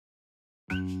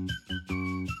Hey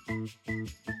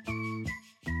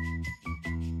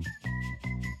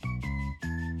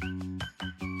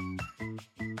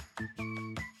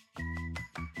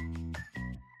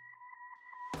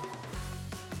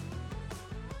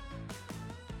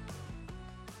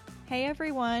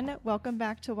everyone, welcome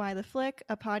back to Why the Flick,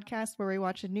 a podcast where we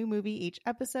watch a new movie each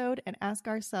episode and ask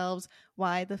ourselves,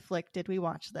 why the flick did we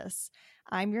watch this?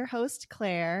 I'm your host,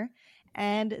 Claire,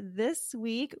 and this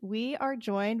week we are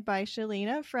joined by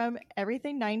Shalina from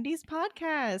Everything 90s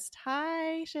podcast.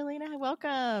 Hi, Shalina,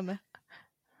 welcome.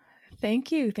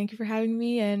 Thank you. Thank you for having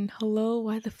me, and hello,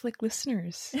 Why the Flick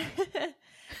listeners.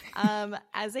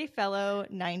 As a fellow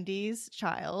 90s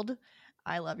child,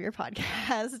 I love your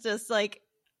podcast. Just like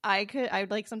I'd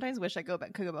like sometimes wish I could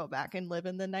go back and live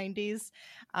in the 90s.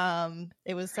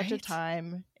 It was such a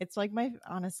time. It's like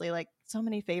honestly, like so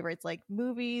many favorites, like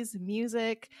movies,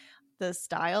 music, the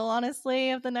style, honestly,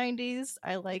 of the 90s.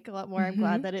 I like a lot more. I'm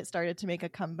glad that it started to make a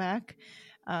comeback.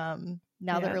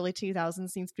 Now the early 2000s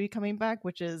seems to be coming back,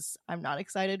 which is I'm not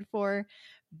excited for.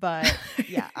 But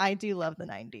yeah, I do love the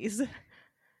 90s.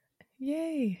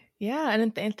 Yay. Yeah.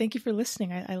 And thank you for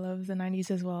listening. I love the 90s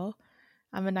as well.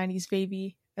 I'm a 90s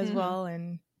baby as well,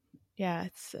 and yeah,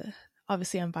 it's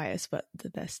obviously I'm biased, but the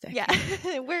best decade.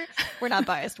 Yeah, we're not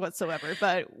biased whatsoever,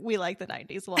 but we like the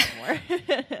 90s a lot more.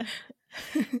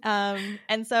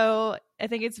 And so I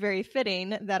think it's very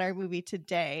fitting that our movie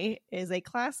today is a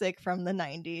classic from the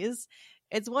 90s.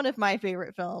 It's one of my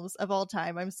favorite films of all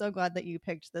time. I'm so glad that you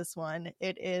picked this one.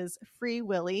 It is Free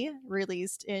Willy,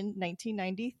 released in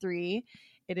 1993.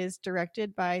 It is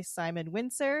directed by Simon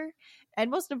Windsor,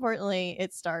 and most importantly,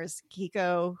 it stars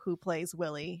Kiko, who plays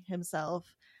Willy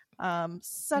himself.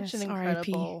 Such an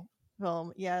incredible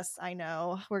film. Yes, I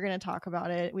know. We're going to talk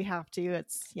about it. We have to.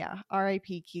 It's,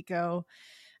 R.I.P. Kiko.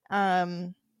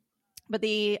 But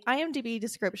the IMDb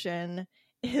description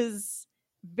is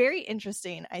very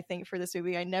interesting, I think, for this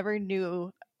movie. I never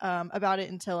knew about it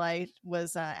until I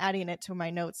was adding it to my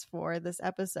notes for this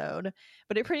episode.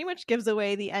 But it pretty much gives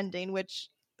away the ending, which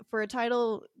for a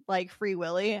title like Free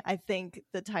Willy, I think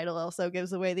the title also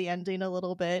gives away the ending a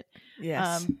little bit.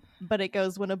 Yes. But it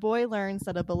goes, when a boy learns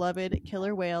that a beloved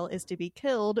killer whale is to be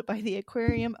killed by the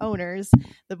aquarium owners,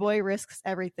 the boy risks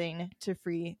everything to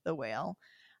free the whale.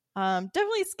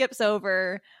 Definitely skips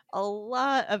over a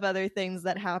lot of other things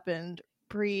that happened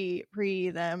pre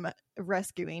them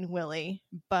rescuing Willy.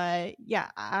 But yeah,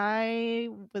 I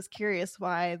was curious,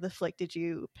 why the flick did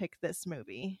you pick this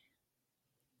movie?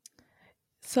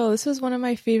 So this was one of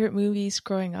my favorite movies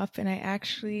growing up, and I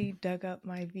actually dug up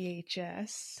my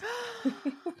VHS.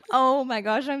 Oh my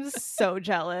gosh, I'm so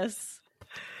jealous.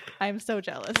 I'm so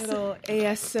jealous. Little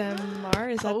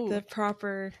ASMR, is that the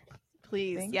proper?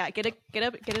 Please, thing? Yeah, get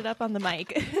it up on the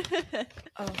mic.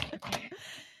 Oh, okay.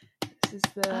 This is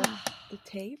the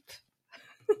tape.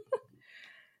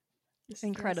 It's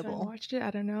incredible. I watched it.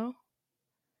 I don't know.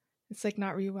 It's like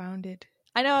not rewounded.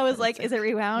 I know. I was like, is it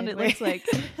rewound? Midway. It looks like.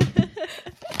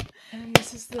 And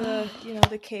this is the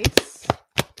the case.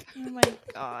 Oh my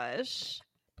gosh.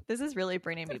 This is really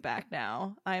bringing me back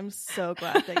now. I'm so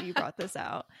glad that you brought this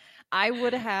out. I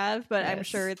would have, but yes. I'm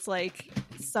sure it's like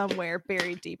somewhere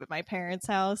buried deep at my parents'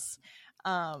 house.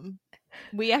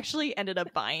 We actually ended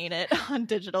up buying it on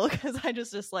digital because I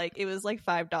just like, it was like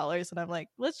 $5, and I'm like,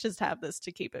 let's just have this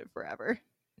to keep it forever.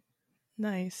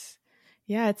 Nice.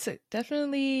 Yeah, it's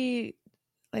definitely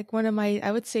like one of my,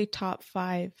 I would say, top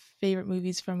 5 favorite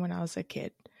movies from when I was a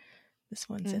kid. This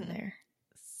one's in there.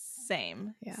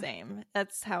 Same.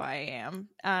 That's how I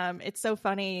am. It's so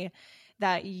funny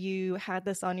that you had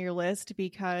this on your list,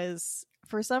 because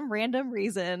for some random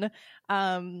reason,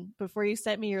 before you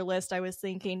sent me your list, I was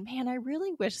thinking, man, I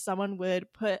really wish someone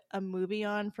would put a movie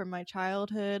on from my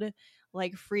childhood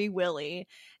like Free Willy.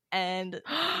 And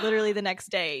literally the next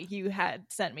day you had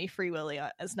sent me Free Willy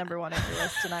as number 1 on your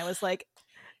list, and I was like,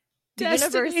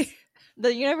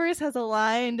 the universe has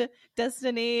aligned.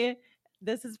 Destiny.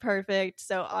 This is perfect.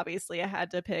 So obviously I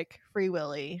had to pick Free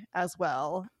Willy as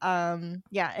well.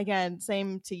 Again,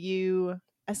 same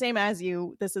as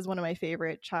you. This is one of my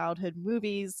favorite childhood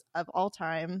movies of all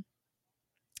time.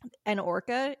 And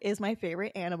Orca is my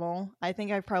favorite animal. I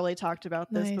think I've probably talked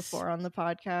about this before on the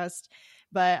podcast,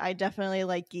 but I definitely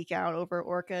like geek out over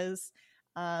orcas.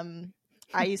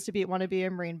 I used to want to be a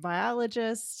marine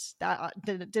biologist. That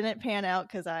didn't pan out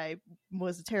because I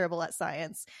was terrible at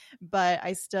science, but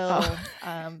I still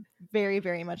very,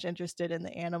 very much interested in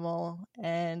the animal.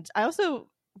 And I also,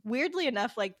 weirdly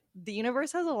enough, like the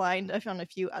universe has aligned on a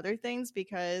few other things,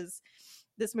 because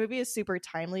this movie is super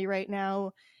timely right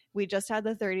now. We just had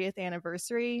the 30th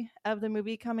anniversary of the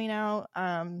movie coming out.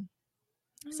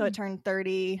 So it turned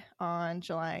 30 on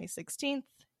July 16th,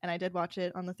 and I did watch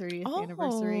it on the 30th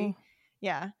anniversary.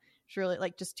 Yeah, it's really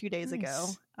like just 2 days ago.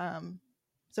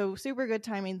 So super good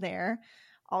timing there.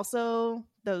 Also,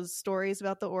 those stories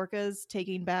about the orcas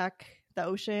taking back the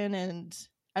ocean, and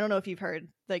I don't know if you've heard,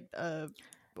 like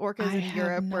orcas in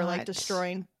Europe were like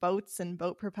destroying boats and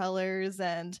boat propellers,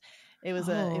 and it was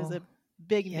a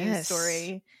big news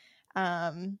story.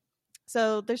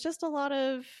 So there's just a lot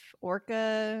of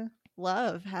orca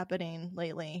love happening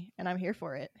lately, and I'm here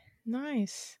for it.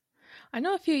 Nice. I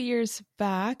know a few years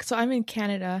back, so I'm in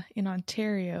Canada, in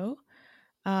Ontario,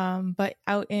 but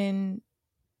out in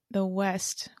the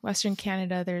Western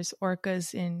Canada, there's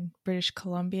orcas in British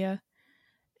Columbia,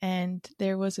 and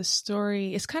there was a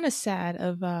story, it's kind of sad,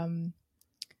 of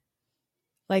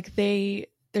like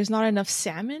there's not enough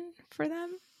salmon for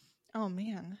them. Oh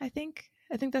man. I think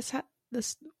that's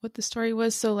what the story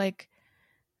was. So like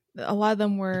a lot of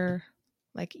them were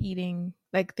like eating,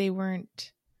 like they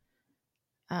weren't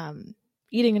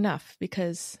eating enough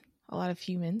because a lot of us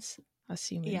humans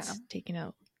taking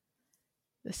out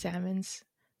the salmon.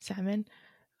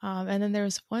 And then there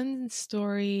was one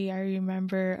story I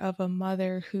remember of a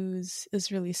mother who's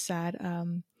is really sad.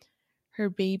 Her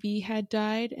baby had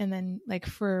died, and then like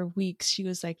for weeks she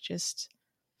was like just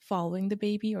following the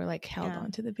baby or like held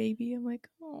onto the baby. I'm like,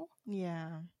 oh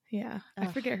yeah. I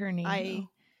forget her name.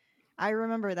 I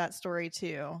remember that story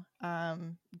too.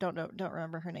 Don't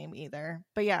remember her name either.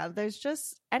 But yeah, there's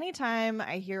just anytime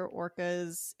I hear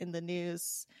orcas in the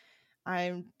news,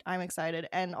 I'm excited,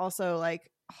 and also like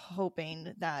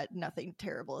hoping that nothing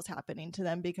terrible is happening to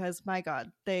them, because my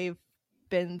God, they've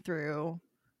been through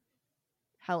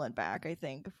hell and back, I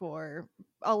think, for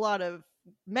a lot of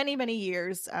many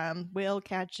years. Whale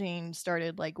catching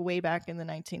started like way back in the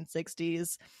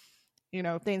 1960s. You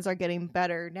know, things are getting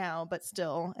better now, but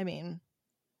still, I mean,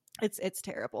 it's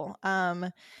terrible.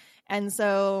 And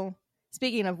so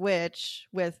speaking of which,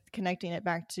 with connecting it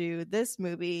back to this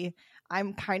movie,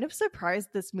 I'm kind of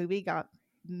surprised this movie got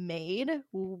made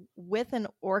with an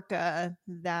orca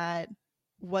that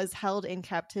was held in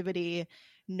captivity,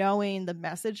 knowing the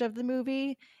message of the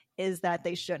movie is that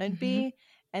they shouldn't be.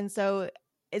 And so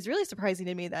it's really surprising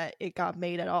to me that it got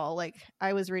made at all. Like,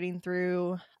 I was reading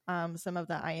through some of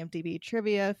the IMDb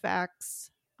trivia facts,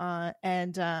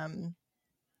 and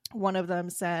one of them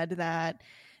said that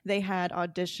they had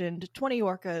auditioned 20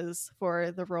 orcas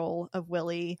for the role of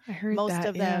Willy. I heard most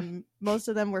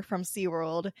of them were from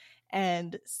SeaWorld,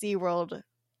 and SeaWorld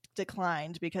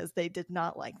declined because they did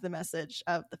not like the message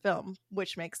of the film,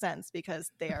 which makes sense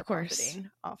because they are profiting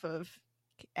off of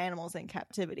animals in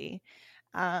captivity.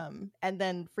 And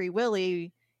then Free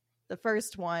Willy, the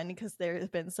first one, because there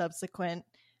have been subsequent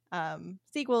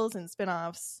sequels and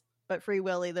spin-offs, but Free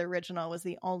Willy, the original, was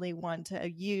the only one to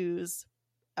use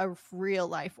a real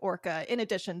life orca in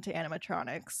addition to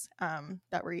animatronics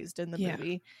that were used in the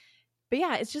movie. But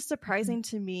yeah, it's just surprising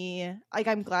to me. Like,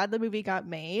 I'm glad the movie got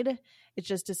made. It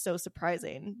just is so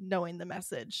surprising knowing the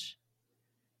message.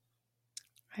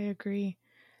 I agree.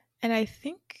 And I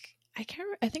think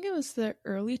it was the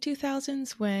early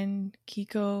 2000s when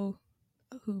Kiko,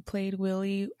 who played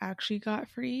Willy, actually got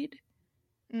freed.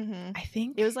 I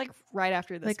think it was like right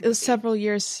after this. Like movie. It was several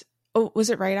years. Oh, was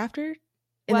it right after?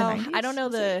 Well, I don't know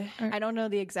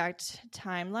the exact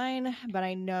timeline, but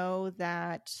I know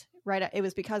that it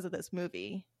was because of this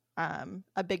movie.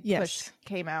 A big push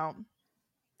came out,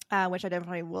 which I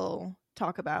definitely will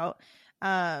talk about.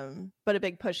 But a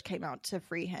big push came out to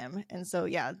free him, and so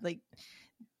yeah, like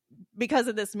because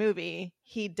of this movie,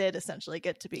 he did essentially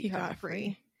get to become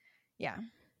free. Yeah.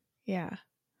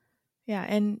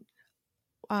 And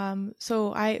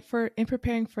so in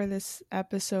preparing for this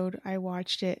episode, I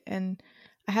watched it, and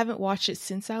I haven't watched it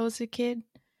since I was a kid.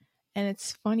 And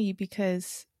it's funny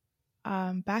because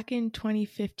back in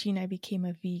 2015, I became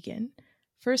a vegan,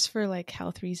 first for like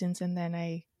health reasons, and then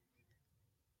I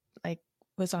like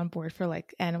was on board for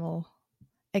like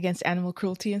against animal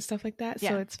cruelty and stuff like that.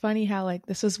 So it's funny how like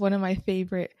this was one of my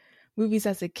favorite movies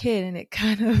as a kid, and it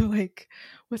kind of like,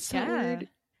 what's that word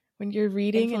when you're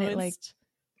reading and it like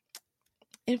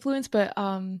influence, but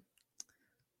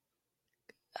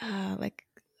like,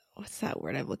 what's that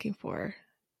word I'm looking for?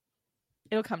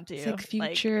 It'll come to you. It's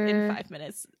like future, like in 5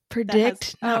 minutes.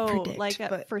 Predict, not predict, like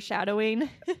but foreshadowing.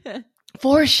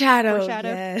 Foreshadow.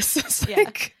 Yes. It's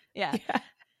like, yeah.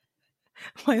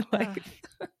 My life.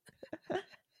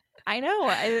 I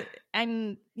know.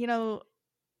 And you know,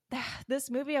 this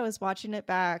movie, I was watching it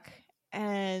back,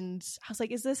 and I was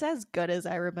like, is this as good as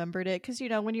I remembered it? Because, you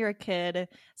know, when you're a kid,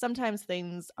 sometimes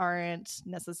things aren't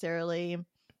necessarily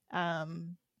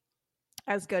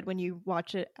as good when you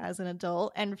watch it as an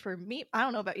adult. And for me, I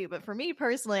don't know about you, but for me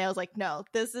personally, I was like, no,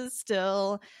 this is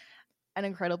still an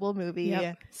incredible movie.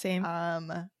 Yep, same.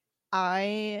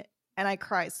 I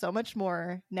cry so much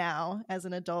more now as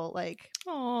an adult, like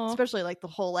Aww. especially like the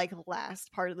whole like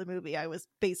last part of the movie, I was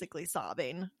basically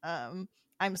sobbing.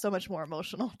 I'm so much more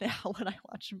emotional now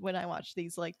when I watch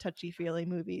these like touchy-feely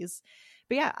movies.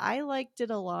 But yeah, I liked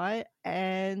it a lot,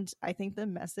 and I think the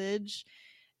message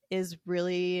is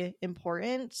really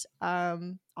important.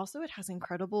 Also, it has an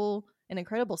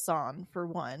incredible song for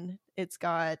one. It's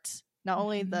got not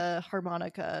only the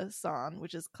harmonica song,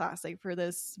 which is classic for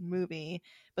this movie,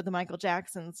 but the Michael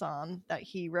Jackson song that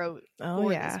he wrote for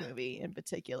this movie in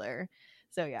particular.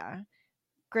 So yeah,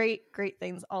 great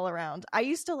things all around. I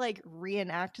used to like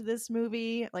reenact this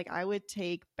movie. Like I would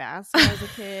take baths when I was a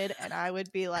kid, and I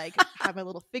would be like have my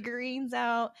little figurines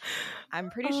out.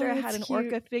 I'm pretty sure I had an cute.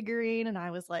 Orca figurine, and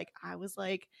I was like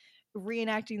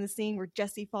reenacting the scene where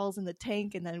Jesse falls in the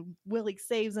tank and then Willy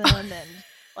saves him. And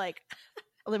like,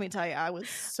 let me tell you, I was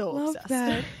so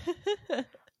obsessed.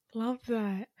 Love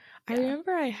that. I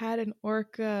remember I had an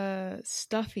Orca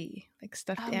stuffed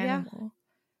animal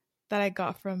that I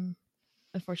got from,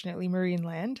 unfortunately,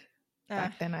 Marineland.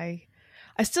 Back then, I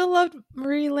still loved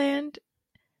Marineland.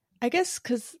 I guess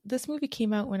because this movie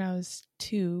came out when I was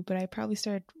 2, but I probably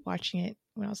started watching it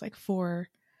when I was like 4.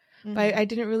 Mm-hmm. But I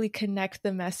didn't really connect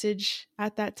the message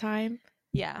at that time.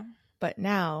 Yeah. But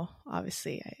now,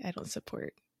 obviously, I don't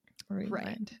support Marineland.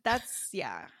 Right. That's,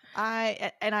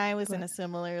 I was in a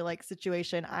similar like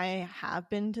situation. I have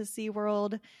been to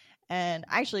SeaWorld, and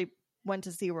I actually went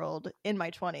to SeaWorld in my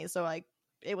 20s, so like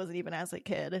it wasn't even as a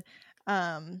kid.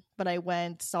 But I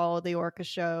went, saw the Orca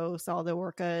show, saw the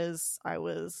orcas. I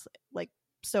was like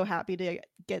so happy to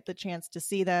get the chance to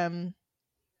see them.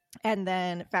 And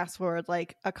then fast forward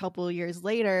like a couple years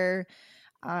later,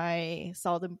 I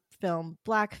saw the film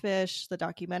Blackfish, the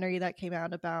documentary that came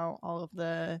out about all of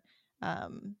the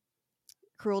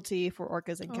cruelty for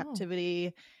orcas in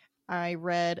captivity. I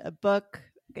read a book.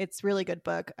 It's a really good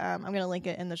book. I'm going to link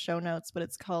it in the show notes, but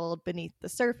it's called Beneath the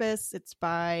Surface. It's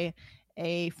by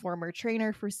a former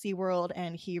trainer for SeaWorld,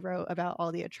 and he wrote about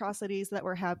all the atrocities that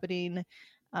were happening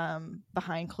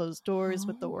behind closed doors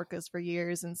with the orcas for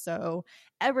years. And so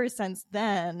ever since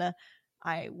then,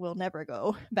 I will never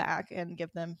go back and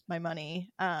give them my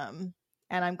money. And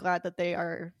I'm glad that they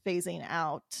are phasing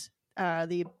out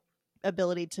the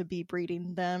ability to be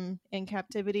breeding them in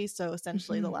captivity. So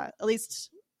essentially at least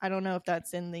I don't know if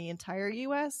that's in the entire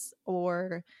US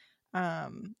or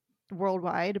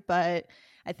worldwide, but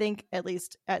I think at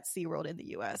least at SeaWorld in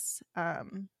the US,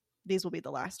 these will be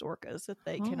the last orcas that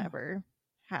they can ever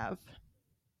have.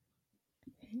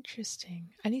 Interesting.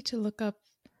 I need to look up.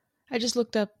 I just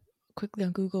looked up quickly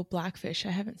on Google Blackfish. I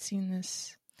haven't seen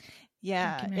this.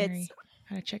 Yeah, documentary.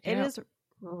 Gotta check it out. It is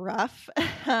rough.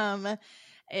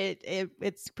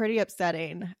 It's pretty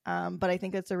upsetting, but I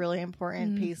think it's a really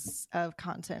important piece of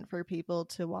content for people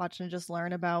to watch and just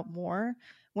learn about more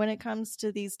when it comes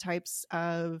to these types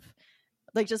of,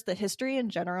 like, just the history in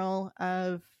general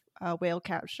of whale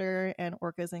capture and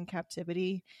orcas in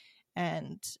captivity.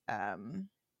 And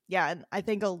and I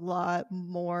think a lot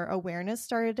more awareness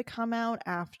started to come out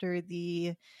after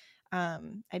the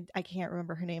I can't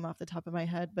remember her name off the top of my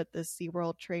head, but the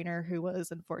SeaWorld trainer who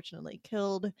was unfortunately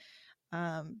killed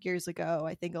years ago.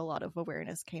 I think a lot of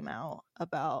awareness came out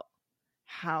about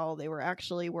how they were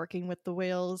actually working with the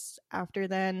whales after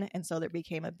then. And so there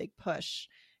became a big push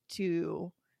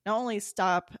to not only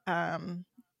stop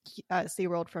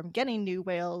SeaWorld from getting new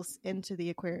whales into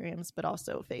the aquariums, but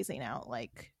also phasing out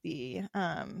like the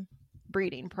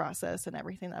breeding process and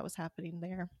everything that was happening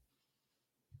there.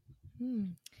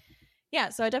 Yeah,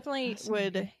 so I definitely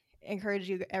would encourage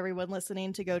you, everyone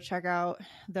listening, to go check out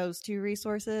those 2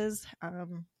 resources.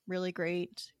 Really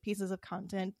great pieces of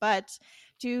content. But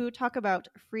to talk about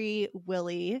Free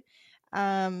Willy,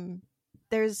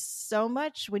 there's so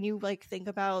much when you like think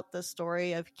about the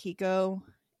story of Kiko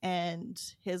and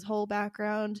his whole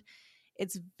background.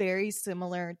 It's very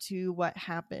similar to what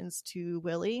happens to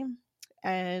Willy.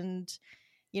 And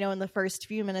in the first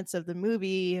few minutes of the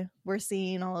movie, we're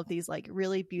seeing all of these like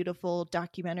really beautiful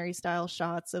documentary style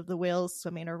shots of the whales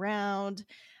swimming around,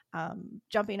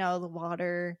 jumping out of the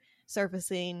water,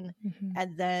 surfacing,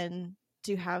 and then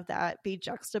to have that be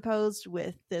juxtaposed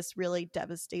with this really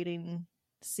devastating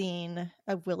scene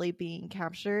of Willy being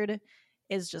captured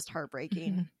is just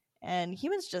heartbreaking. And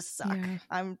humans just suck.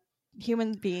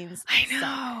 Human beings know.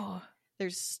 Suck.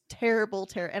 There's terrible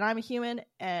and I'm a human,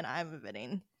 and I'm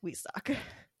admitting we suck.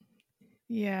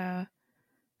 Yeah,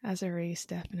 as a race,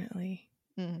 definitely.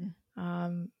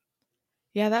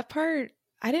 Yeah, that part,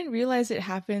 I didn't realize it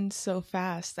happened so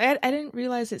fast. I didn't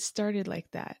realize it started like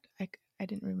that. I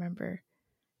didn't remember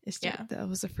that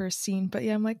was the first scene. But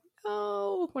yeah, I'm like,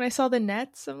 no. When I saw the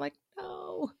nets, I'm like,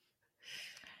 no.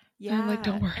 Yeah. And I'm like,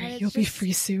 don't worry, you'll be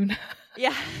free soon.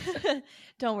 Yeah.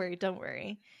 Don't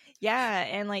worry. Yeah,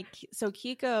 and like, so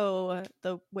Kiko,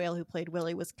 the whale who played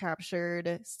Willy, was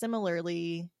captured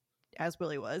similarly as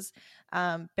Willy was,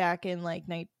 back in like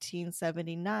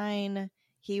 1979.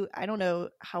 I don't know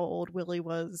how old Willy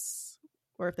was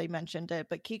or if they mentioned it,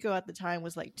 but Kiko at the time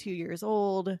was like 2 years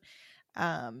old.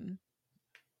 And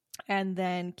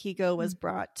then Kiko was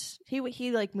brought,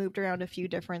 he like moved around a few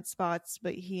different spots,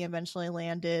 but he eventually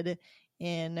landed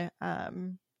in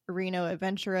Reno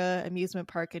Aventura amusement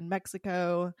park in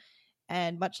Mexico.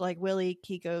 And much like Willy,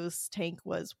 Kiko's tank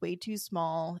was way too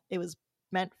small. It was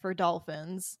meant for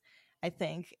dolphins, I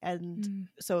think. And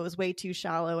so it was way too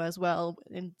shallow as well.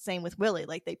 And same with Willy.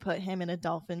 Like, they put him in a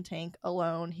dolphin tank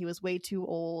alone. He was way too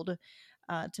old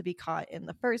to be caught in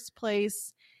the first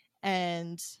place.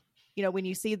 And, you know, when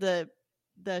you see the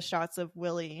shots of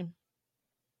Willy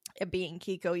being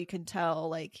Kiko, you can tell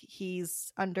like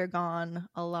he's undergone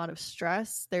a lot of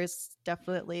stress. There's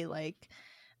definitely like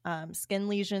skin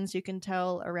lesions you can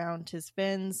tell around his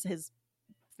fins. His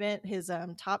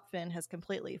top fin has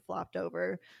completely flopped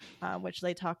over, which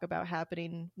they talk about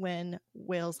happening when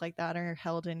whales like that are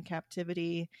held in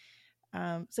captivity.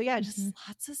 So yeah, just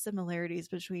lots of similarities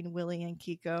between Willy and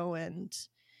Kiko, and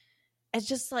it's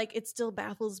just like, it still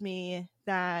baffles me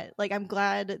that, like, I'm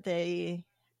glad they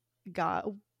got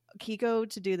Kiko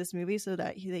to do this movie so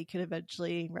that they could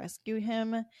eventually rescue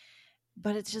him,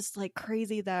 but it's just like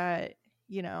crazy that,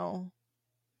 you know,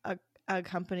 a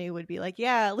company would be like,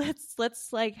 yeah,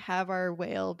 let's like have our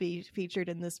whale be featured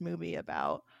in this movie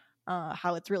about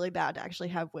how it's really bad to actually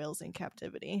have whales in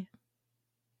captivity.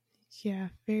 Yeah,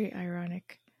 very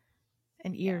ironic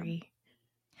and eerie.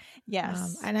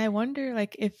 Yes. And I wonder,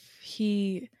 like, if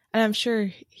and I'm sure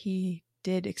he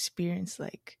did experience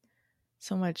like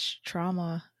so much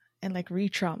trauma and like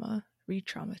re-traumatization,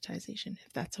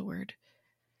 if that's a word.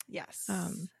 Yes,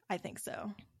 I think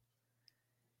so.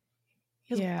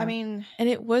 Yeah, I mean, and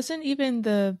it wasn't even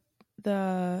the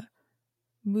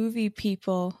movie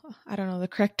people, I don't know the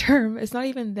correct term, it's not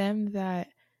even them that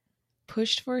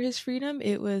pushed for his freedom.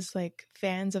 It was like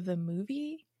fans of the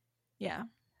movie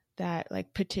that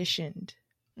like petitioned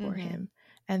for him.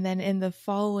 And then in the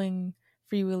following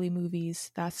Free Willy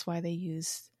movies, that's why they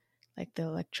used like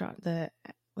the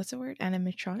what's the word,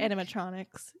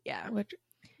 animatronics.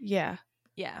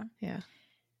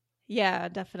 Yeah,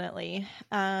 definitely.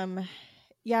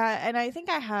 Yeah, and I think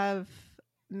I have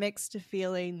mixed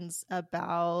feelings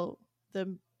about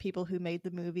the people who made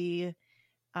the movie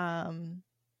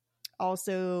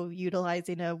also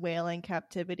utilizing a whale in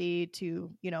captivity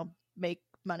to, you know, make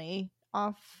money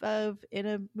off of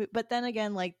but then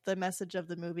again, like, the message of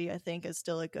the movie I think is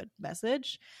still a good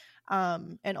message,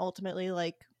 and ultimately,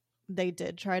 like, they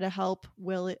did try to help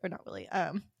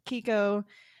Kiko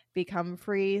become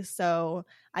free, so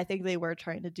I think they were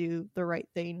trying to do the right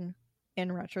thing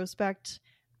in retrospect.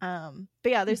 But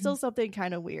yeah, there's still something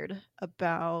kind of weird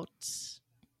about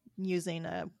using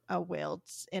a whale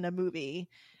in a movie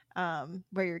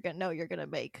where you're gonna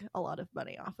make a lot of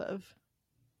money off of.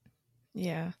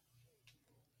 But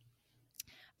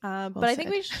I think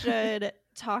we should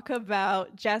talk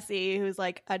about Jesse, who's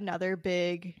like another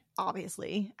big,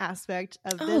 obviously, aspect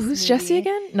of this movie. Who's Jesse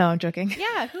again? No, I'm joking.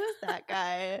 Yeah, who is that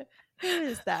guy? Who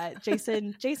is that?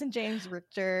 Jason James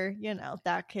Richter, you know,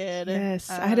 that kid. Yes,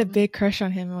 I had a big crush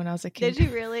on him when I was a kid. Did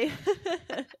you really?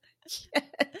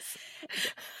 Yes.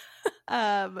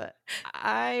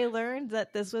 I learned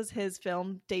that this was his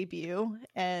film debut,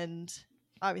 and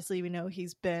obviously we know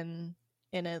he's been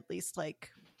in at least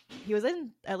he was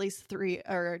in at least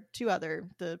two other,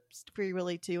 the Free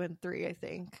Willy 2 and 3, I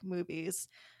think, movies.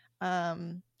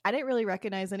 I didn't really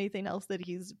recognize anything else that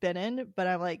he's been in, but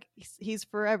I'm like, he's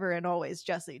forever and always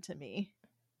Jesse to me.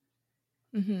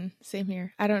 Same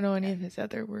here. I don't know any of his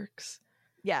other works.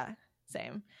 Yeah,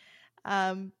 same.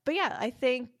 But yeah, I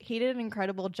think he did an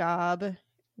incredible job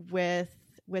with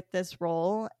this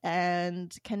role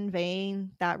and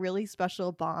conveying that really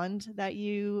special bond that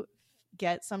you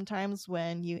get sometimes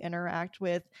when you interact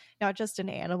with not just an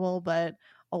animal, but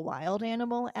a wild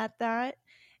animal at that.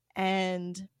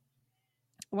 And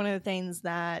one of the things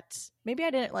that maybe I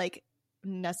didn't like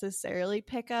necessarily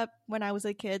pick up when I was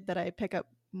a kid that I pick up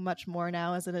much more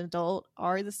now as an adult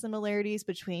are the similarities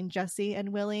between Jesse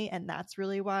and Willy, and that's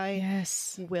really why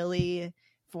Willy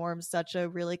forms such a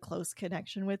really close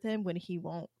connection with him when he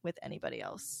won't with anybody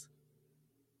else.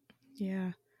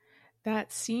 Yeah.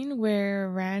 that scene where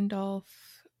Randolph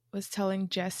was telling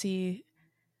Jesse,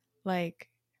 like,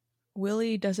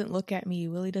 Willy doesn't look at me.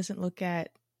 Willy doesn't look at,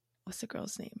 what's the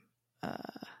girl's name?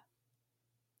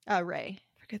 Ray.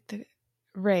 Forget the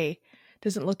Ray.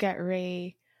 Doesn't look at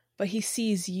Ray, but he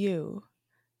sees you.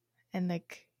 And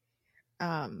like,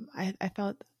 I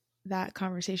felt that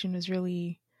conversation was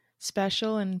really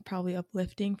special and probably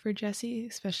uplifting for Jesse,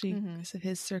 especially because of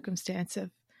his circumstance of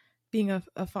being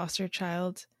a foster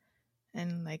child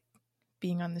and like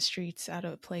being on the streets out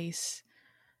of place.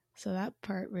 So that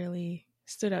part really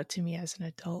stood out to me as an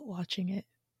adult watching it.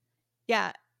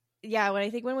 Yeah.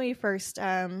 When we first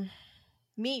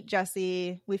meet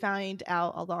Jesse, we find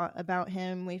out a lot about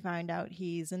him. We find out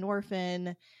he's an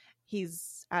orphan.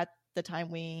 He's, at the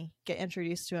time we get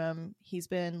introduced to him, he's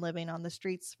been living on the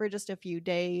streets for just a few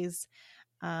days.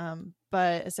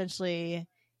 But essentially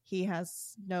he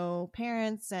has no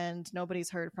parents and nobody's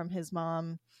heard from his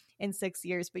mom in 6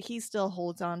 years, but he still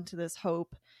holds on to this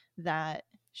hope that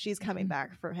she's coming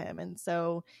back for him. And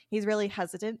so he's really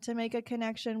hesitant to make a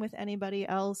connection with anybody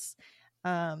else,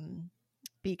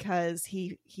 because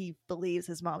he believes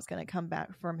his mom's going to come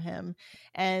back from him.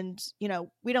 And, you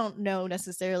know, we don't know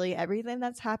necessarily everything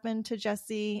that's happened to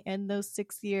Jesse in those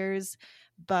 6 years,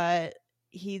 but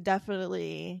he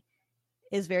definitely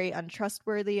is very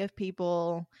untrustworthy of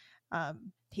people.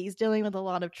 He's dealing with a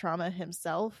lot of trauma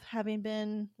himself, having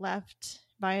been left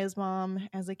by his mom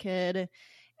as a kid.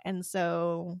 And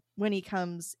so when he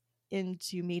comes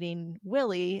into meeting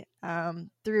Willy,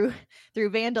 through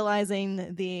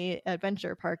vandalizing the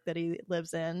adventure park that he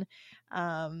lives in,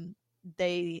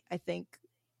 they, I think,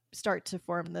 start to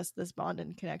form this bond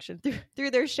and connection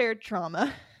through their shared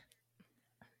trauma.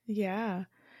 Yeah.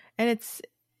 And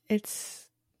it's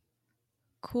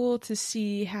cool to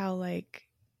see how like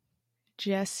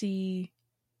Jesse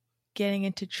getting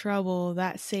into trouble,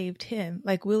 that saved him.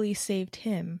 Like Willy saved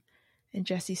him and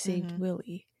Jesse saved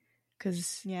Willy.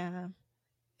 Because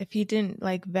if he didn't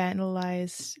like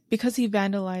vandalize, because he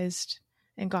vandalized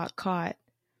and got caught,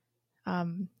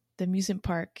 the amusement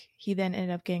park, he then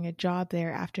ended up getting a job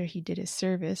there after he did his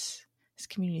service, his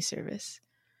community service,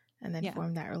 and then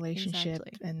formed that relationship.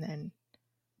 Exactly. And then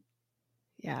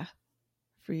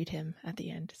freed him at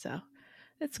the end. So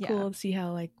it's cool to see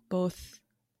how like both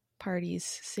parties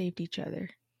saved each other.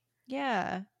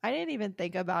 I didn't even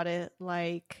think about it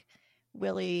like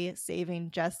Willy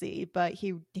saving Jesse, but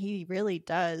he really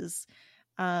does,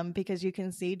 because you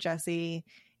can see Jesse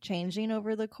changing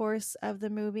over the course of the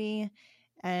movie,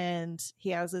 and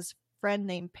he has this friend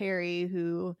named Perry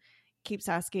who keeps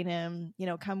asking him, you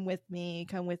know, come with me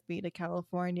to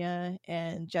California,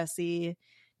 and Jesse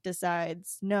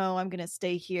decides, no, I'm gonna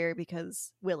stay here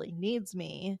because Willy needs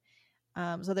me.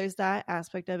 So there's that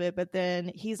aspect of it, but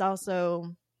then he's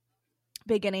also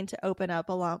beginning to open up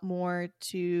a lot more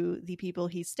to the people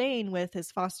he's staying with,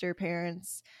 his foster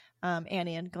parents,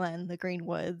 Annie and Glenn, the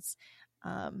Greenwoods.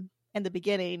 In the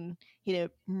beginning, he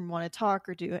didn't want to talk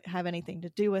or have anything to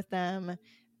do with them,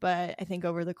 but I think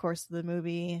over the course of the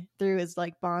movie, through his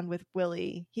like bond with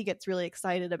Willy, he gets really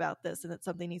excited about this, and it's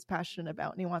something he's passionate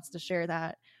about, and he wants to share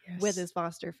that with his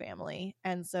foster family.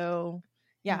 And so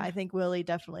I think Willy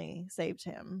definitely saved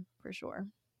him for sure.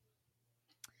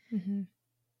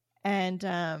 And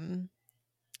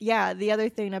the other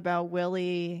thing about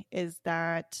Willy is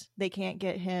that they can't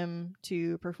get him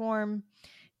to perform.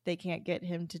 They can't get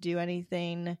him to do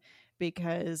anything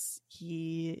because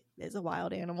he is a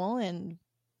wild animal and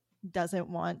doesn't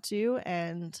want to,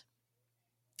 and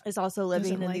is also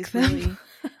living in these really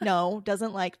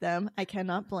doesn't like them. I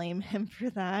cannot blame him for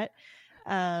that.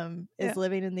 Is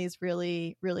living in these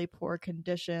really, really poor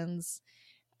conditions.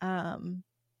 And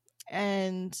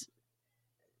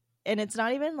it's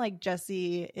not even like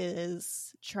Jesse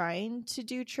is trying to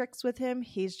do tricks with him.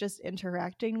 He's just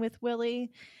interacting with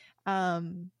Willy.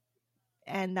 And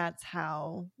that's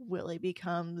how Willy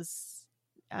becomes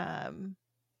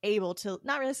able to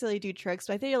not necessarily do tricks,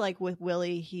 but I think like with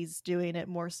Willy, he's doing it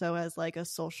more so as like a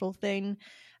social thing,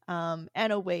 and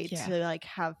a way to like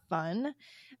have fun.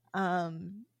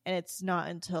 And it's not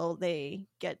until they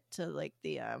get to like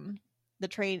the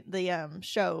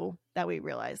show that we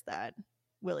realize that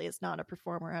Willy is not a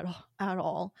performer at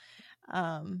all.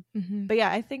 But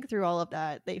I think through all of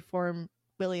that,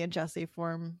 Willy and Jesse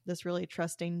form this really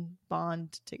trusting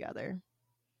bond together.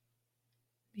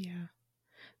 Yeah.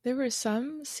 There were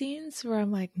some scenes where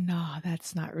I'm like, nah,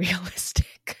 that's not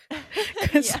realistic.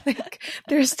 Because like,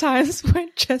 there's times when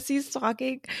Jesse's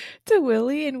talking to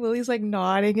Willy and Willy's like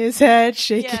nodding his head,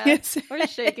 shaking his head. Or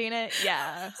shaking it.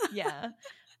 Yeah.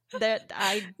 That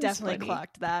I definitely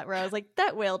clocked that, where I was like,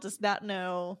 that whale does not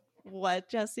know what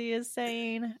Jesse is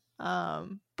saying.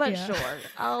 But Yeah. sure,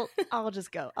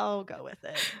 I'll go with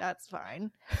it. That's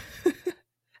fine.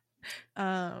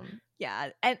 Yeah,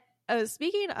 and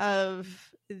speaking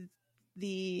of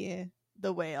the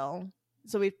whale,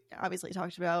 so we've obviously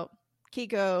talked about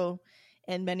Kiko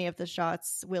in many of the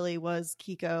shots. Willy was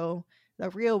Kiko, the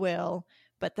real whale,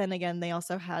 but then again, they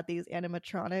also had these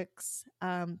animatronics.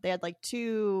 They had like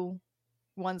two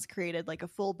ones created, like a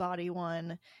full body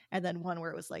one, and then one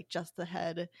where it was like just the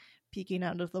head peeking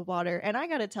out of the water. And I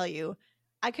gotta tell you,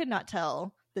 I could not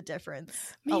tell the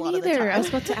difference. Me a lot of the neither. time. I was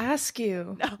about to ask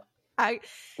you. No, I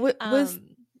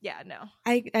yeah, no.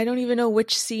 I don't even know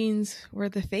which scenes were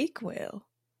the fake whale.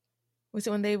 Was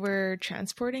it when they were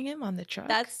transporting him on the truck?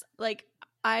 That's like,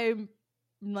 I'm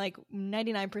like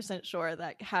 99% sure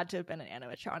that had to have been an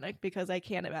animatronic, because I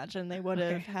can't imagine they would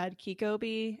have had Kiko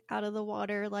be out of the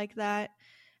water like that.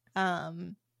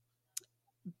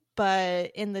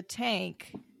 But in the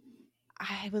tank,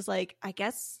 I was like, I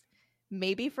guess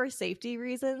maybe for safety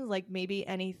reasons, like maybe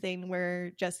anything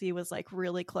where Jesse was like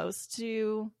really close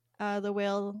to the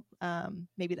whale,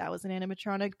 maybe that was an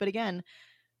animatronic. But again,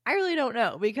 I really don't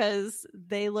know, because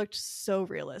they looked so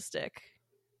realistic.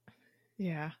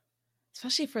 Yeah,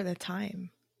 especially for the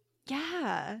time.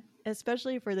 Yeah,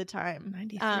 especially for the time.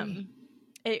 93.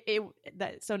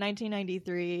 So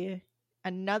 1993,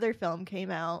 another film came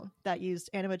out that used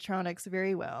animatronics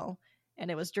very well,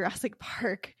 and it was Jurassic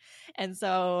Park. And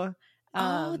so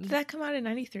did that come out in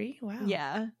 93? Wow.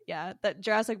 Yeah, that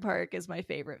Jurassic Park is my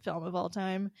favorite film of all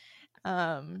time.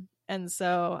 And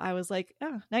so I was like,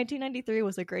 1993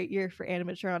 was a great year for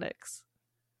animatronics.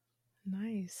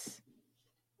 Nice.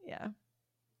 Yeah.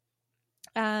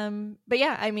 But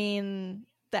yeah, I mean,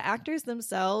 the actors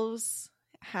themselves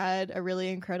had a really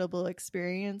incredible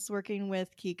experience working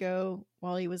with Kiko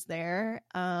while he was there.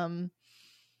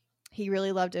 He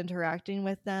really loved interacting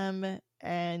with them,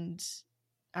 and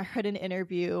I heard an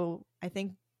interview, I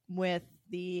think, with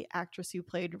the actress who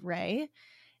played Ray,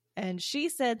 and she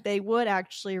said they would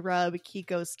actually rub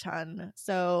Kiko's tongue.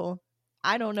 So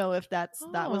I don't know if that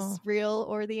was real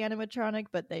or the animatronic,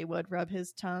 but they would rub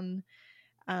his tongue.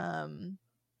 And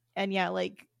yeah,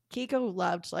 like Kiko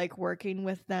loved like working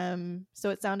with them, so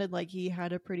it sounded like he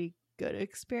had a pretty good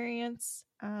experience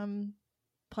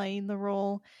playing the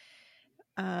role,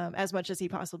 as much as he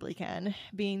possibly can,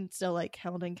 being still like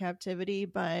held in captivity.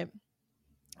 But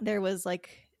there was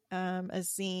like a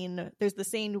scene, there's the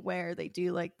scene where they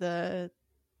do like the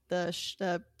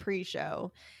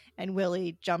pre-show, and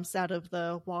Willy jumps out of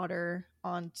the water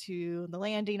onto the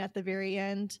landing at the very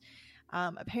end.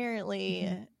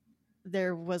 Apparently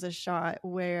there was a shot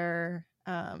where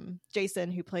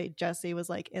Jason, who played Jesse, was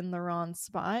like in the wrong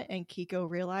spot, and Kiko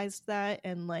realized that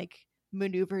and like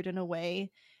maneuvered in a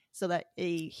way so that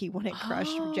he wouldn't crush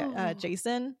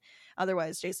Jason.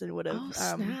 Otherwise Jason would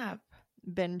have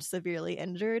been severely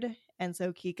injured. And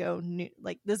so Kiko knew,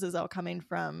 like, this is all coming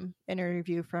from an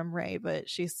interview from Ray, but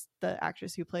she's the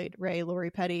actress who played Ray,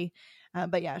 Lori Petty.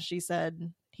 But yeah, she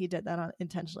said he did that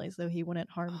intentionally so he wouldn't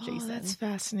harm Jason. That's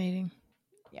fascinating.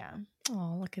 Yeah.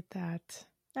 Oh, look at that.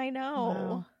 I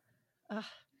know. Wow.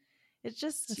 It's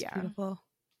just, that's beautiful.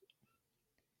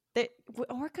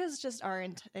 Orcas just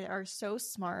are so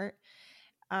smart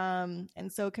and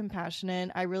so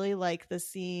compassionate. I really like the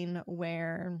scene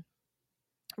where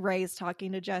Ray is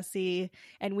talking to Jesse,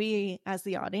 and we as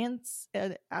the audience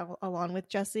along with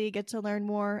Jesse get to learn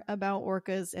more about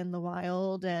orcas in the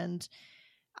wild. And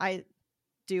I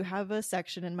do have a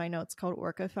section in my notes called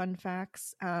Orca Fun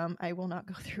Facts. I will not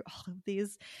go through all of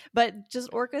these, but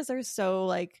just orcas are so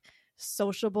like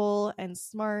sociable and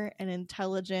smart and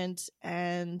intelligent,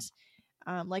 and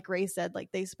like Ray said,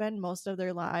 like they spend most of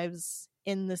their lives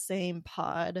in the same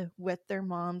pod with their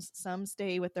moms. Some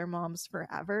stay with their moms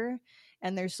forever,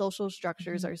 and their social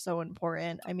structures are so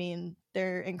important. I mean,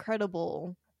 they're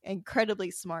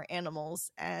incredibly smart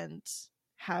animals and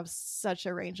have such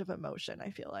a range of emotion, I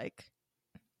feel like.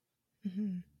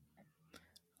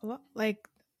 A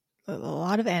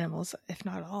lot of animals, if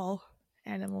not all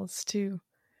animals too.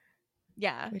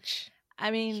 Yeah. Which,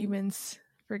 I mean, humans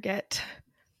forget.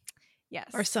 Yes.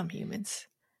 Or some humans,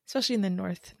 especially in the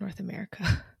North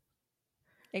America.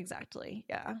 Exactly.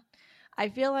 Yeah. I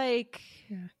feel like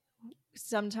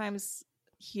sometimes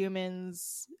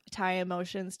humans tie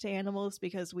emotions to animals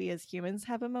because we as humans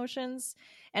have emotions,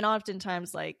 and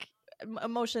oftentimes like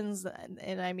emotions,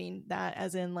 and I mean that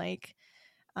as in like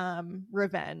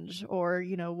revenge or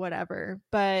whatever,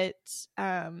 but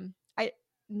I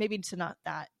maybe to not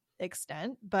that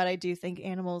extent, but I do think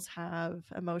animals have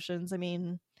emotions. I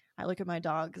mean, I look at my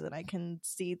dogs and I can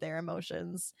see their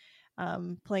emotions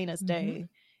plain as day.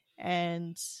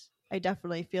 And I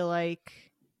definitely feel like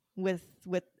with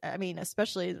I mean,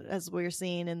 especially as we're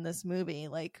seeing in this movie,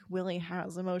 like Willy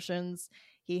has emotions,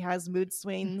 he has mood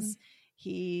swings,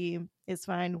 he is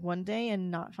fine one day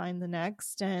and not fine the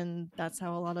next, and that's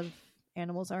how a lot of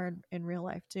animals are in real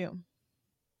life too.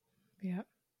 Yeah.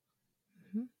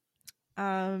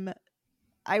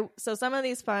 So some of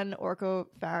these fun Orca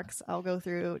facts I'll go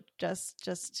through just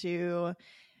to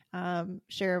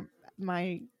share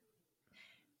my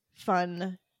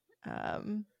fun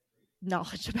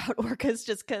knowledge about orcas,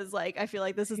 just because like I feel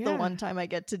like this is the one time I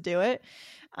get to do it.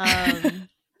 And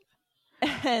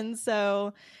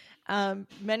so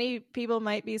many people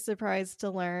might be surprised to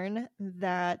learn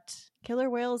that killer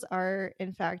whales are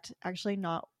in fact actually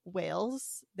not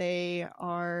whales. They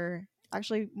are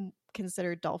actually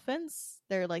considered dolphins.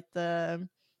 They're like the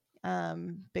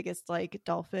biggest like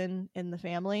dolphin in the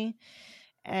family,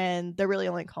 and they're really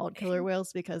only called killer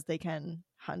whales because they can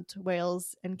hunt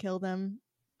whales and kill them,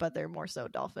 but they're more so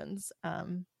dolphins.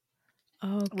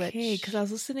 Okay, because I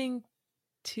was listening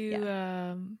to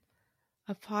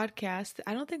a podcast.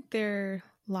 I don't think they're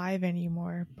live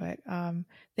anymore, but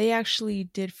they actually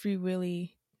did Free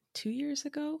Willy 2 years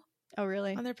ago. Oh,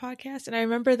 really? On their podcast, and I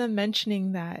remember them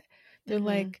mentioning that they're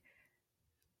like,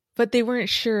 but they weren't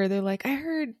sure. They're like, I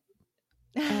heard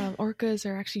orcas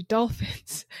are actually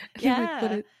dolphins. Yeah, like,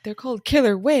 but they're called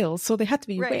killer whales, so they have to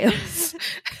be whales.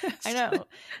 I know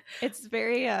it's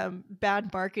very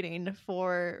bad marketing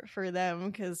for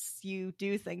them, because you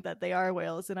do think that they are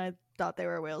whales, and I thought they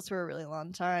were whales for a really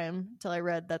long time until I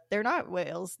read that they're not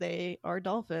whales, they are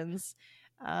dolphins.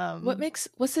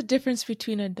 What's the difference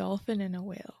between a dolphin and a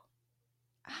whale?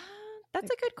 That's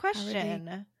like, a good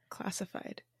question.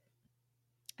 Classified.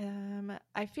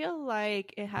 I feel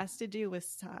like it has to do with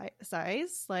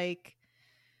size. Like,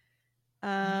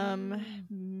 I'm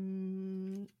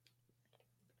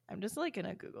just like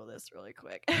gonna Google this really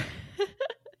quick.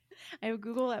 I have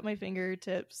Google at my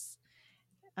fingertips.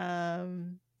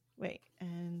 Wait,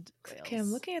 and whales. Okay,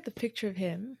 I'm looking at the picture of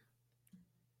him,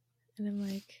 and I'm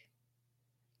like,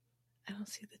 I don't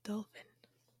see the dolphin.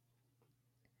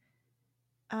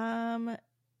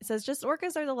 It says just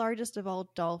orcas are the largest of all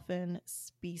dolphin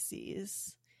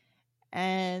species.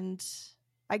 And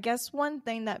I guess one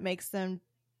thing that makes them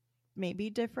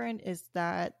maybe different is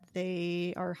that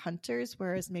they are hunters,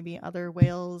 whereas maybe other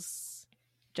whales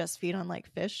just feed on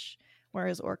like fish,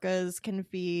 whereas orcas can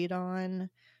feed on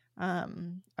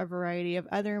a variety of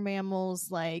other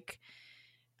mammals, like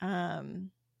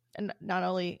and not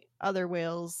only other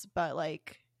whales, but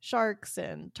like sharks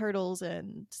and turtles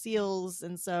and seals.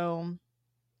 And so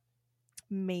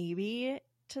maybe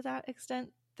to that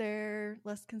extent they're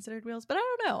less considered whales, but I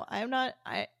don't know.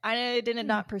 I did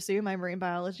not pursue my marine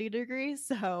biology degree,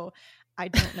 so I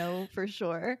don't know for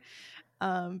sure.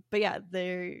 But yeah,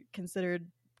 they're considered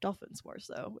dolphins more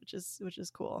so, which is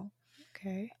cool.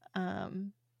 Okay.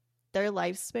 Their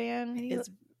lifespan is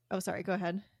sorry, go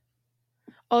ahead.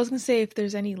 I was gonna say, if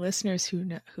there's any listeners who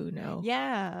know,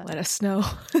 yeah, let us know.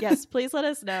 Yes, please let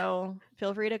us know.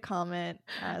 Feel free to comment,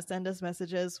 send us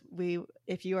messages.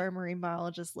 If you are a marine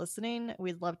biologist listening,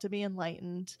 we'd love to be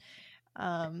enlightened.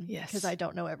 Yes, because I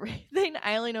don't know everything.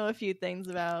 I only know a few things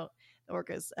about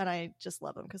orcas, and I just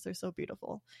love them because they're so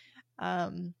beautiful.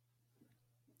 But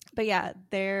yeah,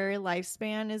 their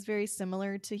lifespan is very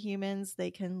similar to humans.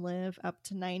 They can live up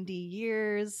to 90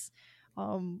 years.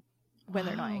 When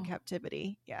they're not in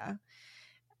captivity. Yeah.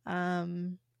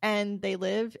 And they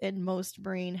live in most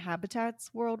marine habitats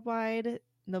worldwide,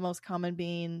 the most common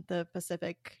being the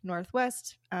Pacific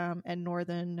Northwest and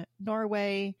northern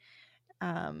Norway.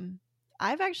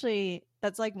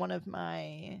 That's like one of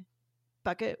my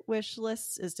bucket wish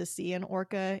lists, is to see an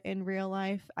orca in real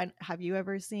life. Have you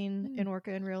ever seen an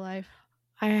orca in real life?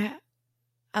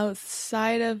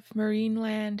 Outside of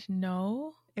Marineland,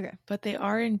 no. Okay. But they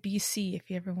are in BC. If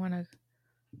you ever want to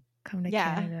come to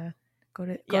Canada, go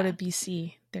to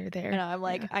BC. They're there. I'm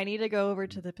like, I need to go over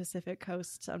to the Pacific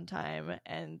coast sometime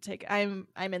and I'm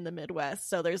in the Midwest,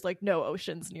 so there's like no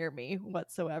oceans near me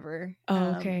whatsoever.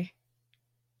 Okay.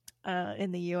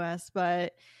 In the US,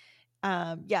 but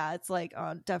it's like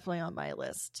definitely on my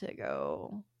list to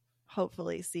go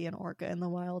hopefully see an orca in the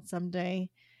wild someday.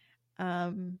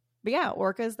 But yeah,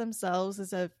 orcas themselves,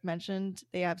 as I've mentioned,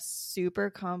 they have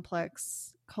super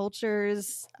complex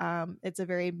cultures. It's a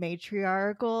very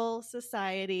matriarchal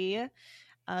society,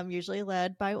 usually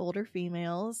led by older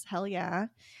females. Hell yeah.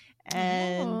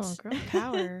 And girl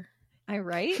power. I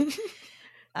right.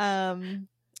 And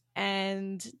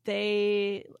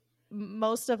they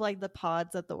most of like the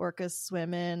pods that the orcas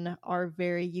swim in are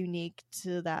very unique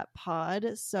to that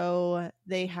pod. So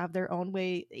they have their own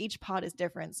way. Each pod is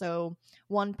different. So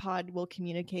one pod will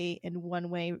communicate in one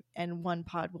way and one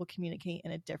pod will communicate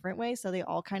in a different way. So they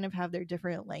all kind of have their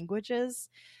different languages,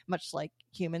 much like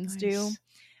humans do.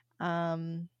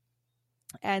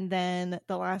 And then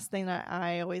the last thing that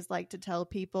I always like to tell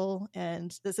people,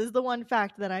 and this is the one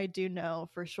fact that I do know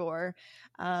for sure,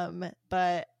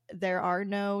 but there are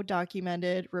no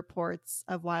documented reports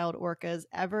of wild orcas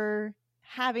ever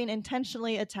having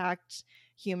intentionally attacked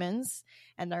humans,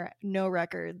 and there are no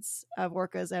records of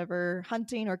orcas ever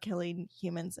hunting or killing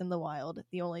humans in the wild.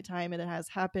 The only time it has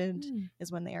happened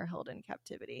is when they are held in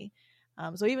captivity.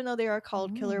 So even though they are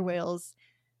called killer whales,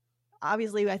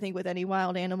 obviously, I think with any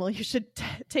wild animal, you should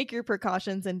take your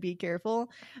precautions and be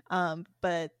careful.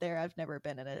 But there have never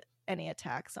been any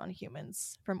attacks on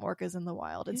humans from orcas in the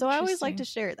wild. And so I always like to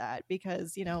share that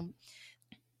because, you know,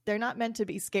 they're not meant to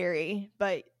be scary,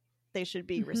 but they should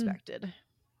be respected.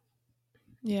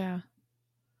 Yeah.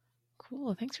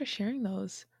 Cool. Thanks for sharing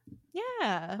those.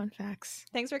 Yeah. Fun facts.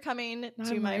 Thanks for coming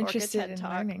to my Orca TED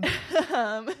Talk.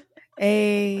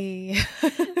 Hey.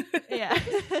 Yeah.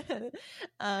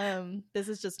 This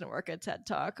is just an Orca TED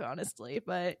Talk, honestly.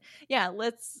 But yeah,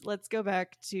 let's go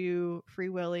back to Free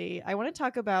Willy. I want to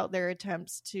talk about their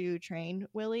attempts to train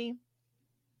Willy.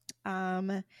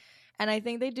 And I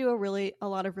think they do a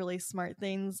lot of really smart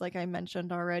things. Like I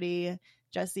mentioned already,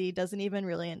 Jesse doesn't even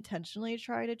really intentionally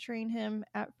try to train him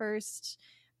at first.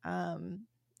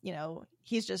 You know,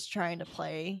 he's just trying to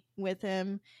play with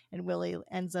him, and Willy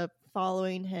ends up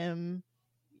following him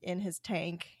in his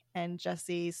tank, and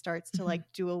Jesse starts to like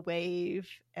do a wave,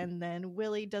 and then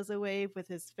Willy does a wave with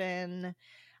his fin.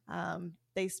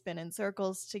 They spin in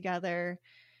circles together.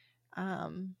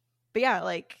 But yeah,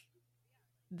 like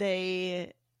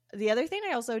the other thing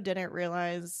I also didn't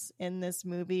realize in this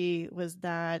movie was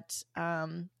that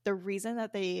the reason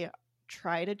that they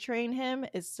try to train him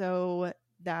is so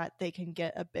that they can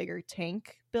get a bigger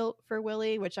tank built for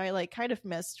Willy, which I like kind of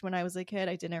missed when I was a kid.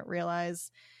 I didn't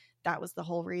realize that was the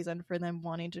whole reason for them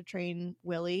wanting to train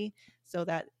Willy, so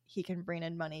that he can bring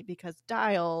in money, because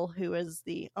Dial, who is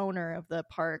the owner of the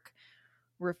park,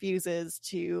 refuses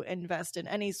to invest in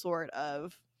any sort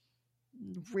of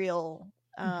real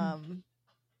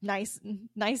nice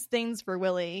things for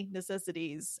Willy,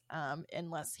 necessities,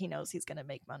 unless he knows he's going to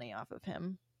make money off of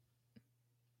him.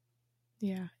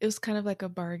 Yeah, it was kind of like a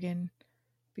bargain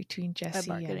between Jesse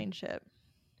a bargaining chip.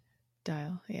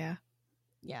 Dial.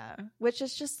 Yeah, which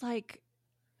is just like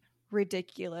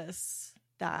ridiculous.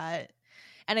 That,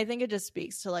 and I think it just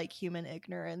speaks to like human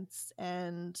ignorance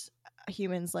and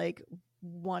humans like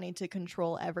wanting to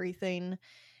control everything.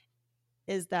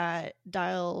 Is that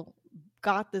Dial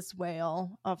got this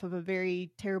whale off of a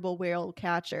very terrible whale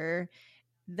catcher,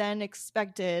 then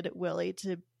expected Willy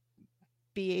to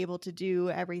be able to do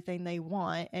everything they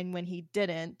want, and when he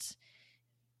didn't,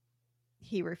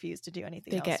 he refused to do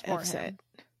anything else get for upset. him.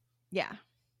 Yeah.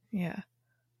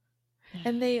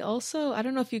 And they also, I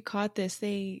don't know if you caught this,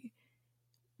 they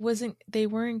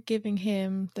weren't giving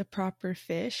him the proper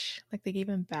fish. Like they gave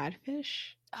him bad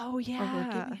fish. Oh yeah. Or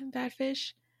were giving him bad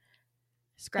fish.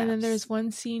 Scraps. And then there's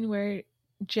one scene where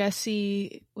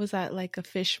Jesse was at like a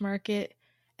fish market,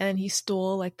 and then he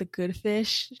stole like the good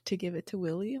fish to give it to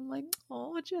Willy. I'm like,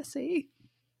 oh, Jesse.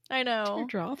 I know.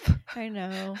 Teardrop. I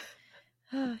know.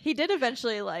 He did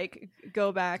eventually like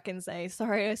go back and say,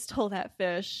 sorry, I stole that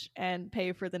fish, and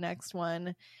pay for the next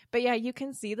one. But yeah, you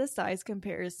can see the size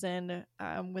comparison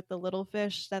with the little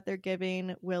fish that they're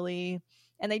giving Willy.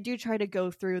 And they do try to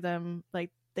go through them. Like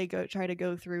try to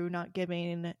go through not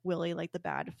giving Willy like the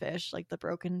bad fish, like the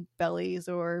broken bellies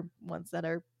or ones that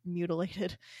are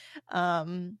mutilated.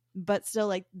 But still,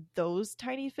 like those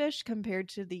tiny fish compared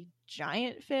to the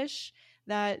giant fish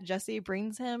that Jesse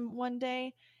brings him one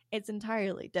day, it's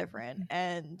entirely different.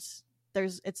 And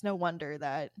it's no wonder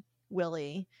that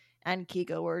Willy and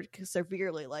Kiko were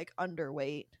severely like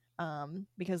underweight,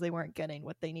 because they weren't getting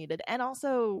what they needed. And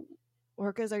also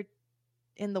orcas are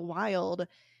in the wild,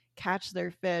 catch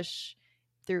their fish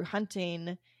through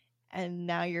hunting, and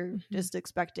now you're just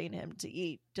expecting him to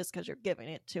eat just because you're giving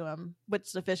it to him,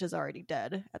 which the fish is already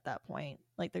dead at that point.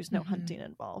 Like there's no hunting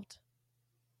involved.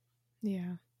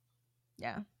 Yeah,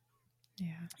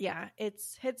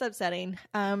 it's upsetting.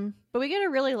 But we get a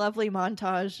really lovely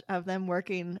montage of them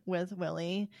working with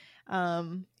Willy.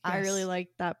 I really like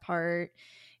that part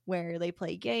where they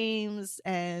play games,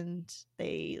 and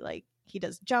they like he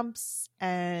does jumps,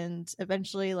 and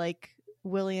eventually like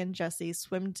Willy and Jesse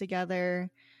swim together.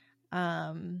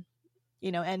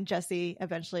 You know, and Jesse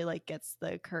eventually like gets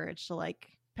the courage to like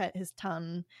pet his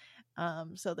tongue.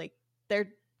 So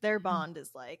their bond is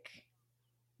like,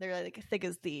 they're like thick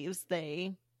as thieves.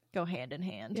 They go hand in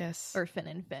hand. Yes. Or fin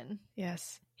and fin.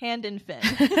 Yes. Hand and fin.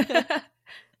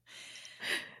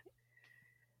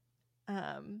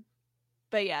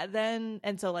 But yeah, then,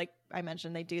 and so like I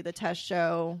mentioned, they do the test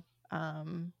show.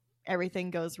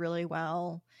 Everything goes really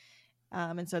well.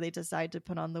 And so they decide to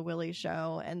put on the Willy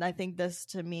show. And I think this,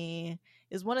 to me,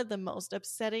 is one of the most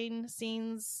upsetting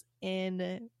scenes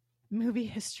in movie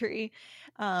history,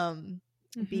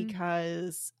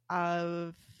 because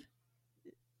of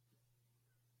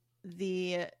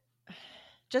the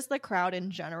crowd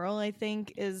in general. I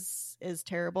think is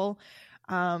terrible.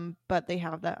 But they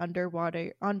have that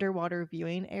underwater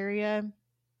viewing area.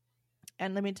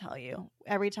 And let me tell you,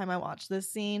 every time I watch this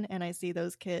scene and I see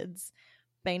those kids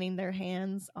banging their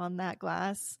hands on that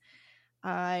glass,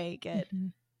 I get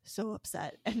so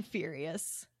upset and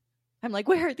furious. I'm like,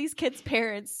 where are these kids'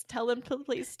 parents? Tell them to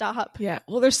please stop. Yeah.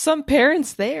 Well, there's some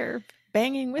parents there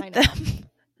banging with them.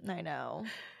 I know.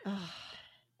 Ugh.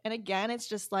 And again, it's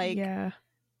just like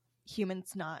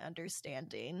humans not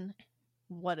understanding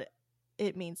what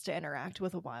it means to interact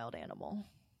with a wild animal.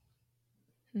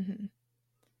 Mm-hmm.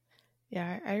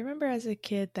 Yeah, I remember as a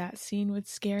kid that scene would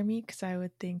scare me because I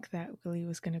would think that Willy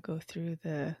was going to go through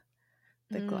the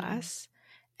glass.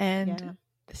 And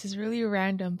this is really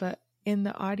random, but in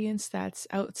the audience that's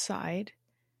outside,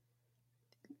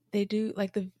 they do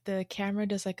like the camera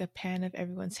does like a pan of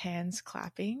everyone's hands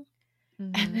clapping.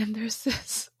 And then there's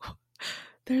this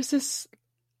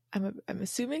I'm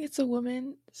assuming it's a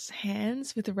woman's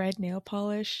hands with red nail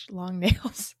polish, long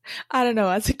nails. I don't know.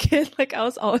 As a kid, like I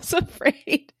was always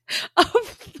afraid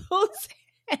of those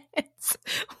hands.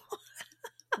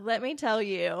 Let me tell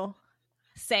you,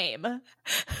 same.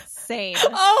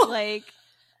 Oh, like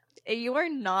you are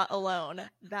not alone.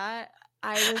 That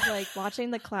I was like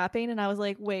watching the clapping, and I was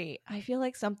like, wait, I feel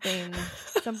like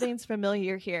something's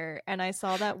familiar here. And I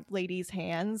saw that lady's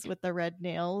hands with the red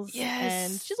nails. Yes.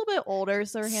 And she's a little bit older,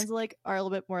 so her hands are a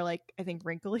little bit more like, I think,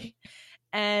 wrinkly.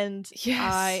 And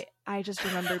I just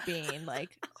remember being like,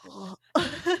 oh. I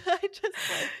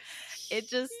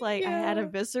had a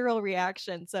visceral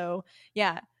reaction. So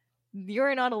yeah,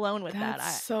 you're not alone with that.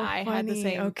 I had the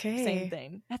same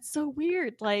thing. That's so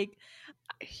weird. Like,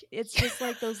 it's just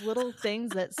like those little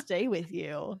things that stay with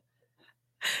you.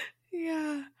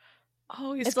 Yeah.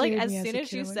 It's like as soon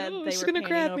as you said they were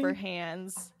panning over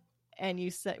hands, and you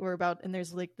said and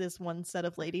there's like this one set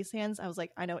of ladies' hands, I was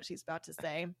like, I know what she's about to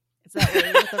say. It's that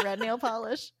lady with the red nail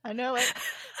polish. I know it.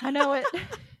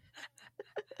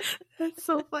 That's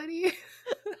so funny.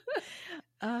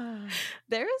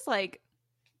 There is like,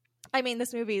 I mean,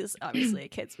 this movie is obviously a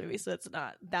kid's movie, so it's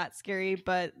not that scary.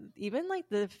 But even like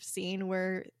the scene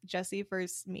where Jesse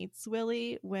first meets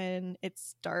Willy when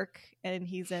it's dark and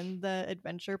he's in the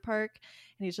adventure park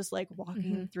and he's just like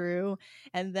walking through,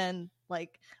 and then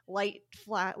like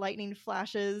lightning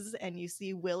flashes and you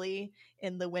see Willy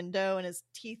in the window and his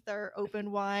teeth are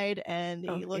open wide and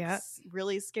he looks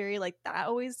really scary. Like that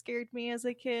always scared me as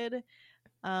a kid.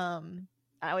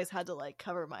 I always had to like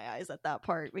cover my eyes at that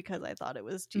part because I thought it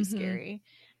was too scary.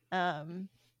 So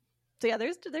yeah,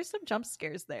 there's some jump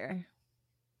scares there.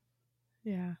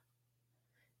 Yeah.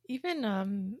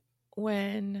 Even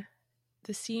when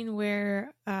the scene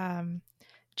where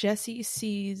Jesse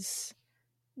sees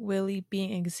Willy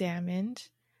being examined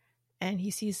and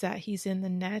he sees that he's in the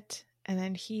net, and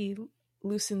then he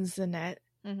loosens the net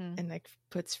and like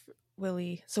puts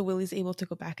Willy, so Willy's able to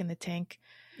go back in the tank.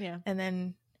 Yeah. And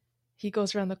then he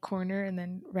goes around the corner, and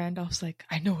then Randolph's like,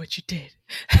 I know what you did.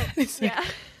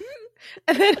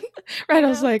 And then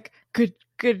Randolph's like, good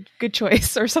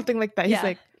choice, or something like that. He's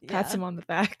like, pats him on the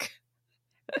back.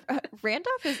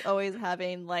 Randolph is always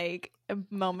having like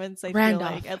moments. I Randolph.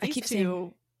 feel like at least I keep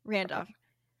saying Randolph.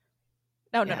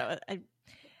 No.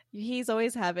 He's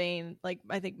always having like,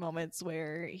 I think, moments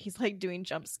where he's like doing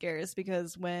jump scares,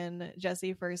 because when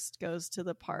Jesse first goes to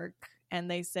the park and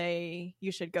they say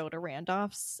you should go to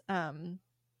Randolph's,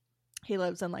 he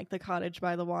lives in like the cottage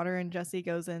by the water, and Jesse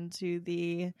goes into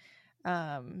the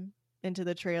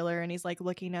trailer and he's like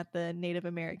looking at the Native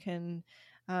American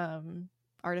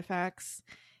artifacts.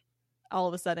 All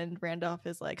of a sudden Randolph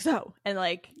is like, so, and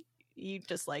like you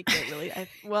just like get really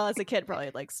as a kid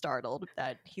probably like startled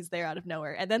that he's there out of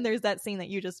nowhere. And then there's that scene that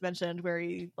you just mentioned where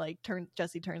he like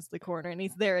Jesse turns the corner and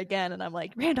he's there again, and I'm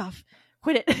like, Randolph,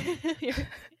 quit it. you're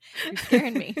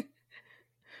scaring me.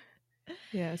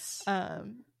 Yes.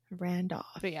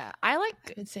 Randolph. But yeah, I like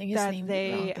I've been saying his name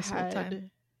wrong this whole time.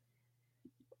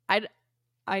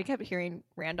 I kept hearing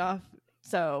Randolph,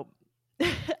 so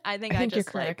I think you're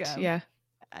correct.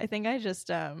 I think I just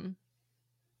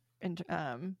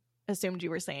assumed you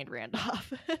were saying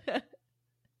Randolph.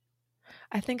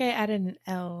 I think I added an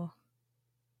L.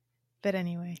 But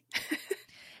anyway.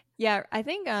 Yeah, I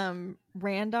think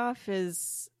Randolph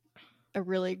is a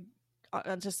really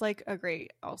just like a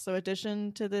great also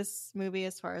addition to this movie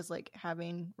as far as like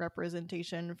having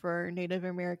representation for Native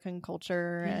American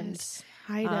culture. Yes.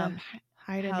 And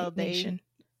Haida Nation.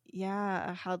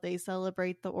 Yeah, how they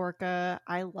celebrate the Orca.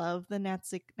 I love the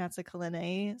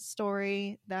Natsikilene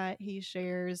story that he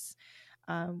shares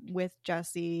with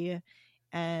Jesse.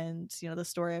 And, you know, the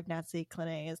story of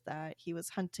Natsikilene is that he was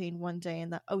hunting one day in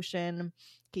the ocean.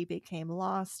 He became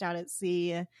lost out at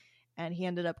sea, and he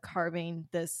ended up carving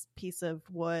this piece of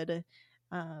wood.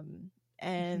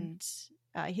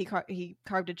 He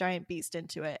carved a giant beast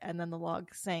into it, and then the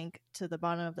log sank to the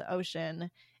bottom of the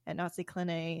ocean. And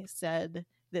Natsikilene said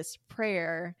this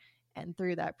prayer, and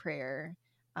through that prayer,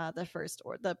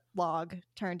 the log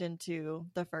turned into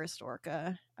the first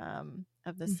orca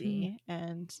of the sea.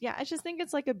 And yeah, I just think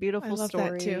it's like a beautiful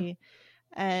story. That too.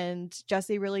 And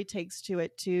Jesse really takes to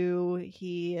it too.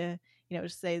 He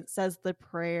says the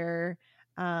prayer,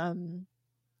 and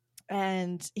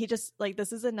he just like,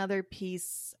 this is another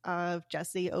piece of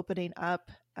Jesse opening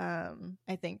up,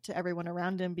 I think, to everyone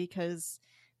around him, because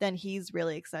then he's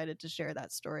really excited to share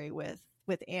that story with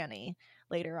Annie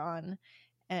later on.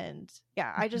 And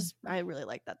yeah, I really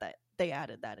like that they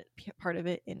added that part of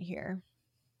it in here.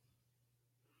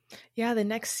 Yeah, the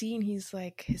next scene, he's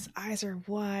like, his eyes are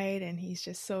wide and he's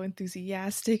just so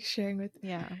enthusiastic sharing with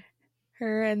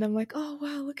her. And I'm like, oh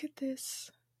wow, look at this.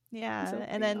 Yeah,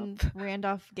 and then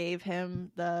Randolph gave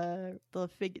him the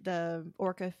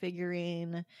orca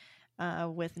figurine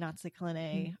with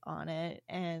Natsikilene on it.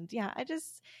 And yeah,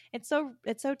 it's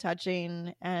so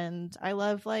touching, and I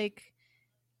love like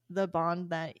the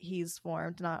bond that he's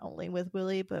formed not only with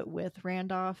Willy but with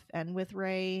Randolph and with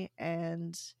Ray.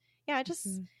 And yeah,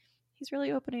 he's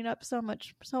really opening up so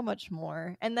much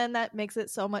more. And then that makes it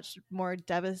so much more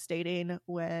devastating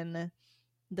when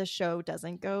the show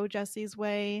doesn't go Jesse's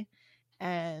way,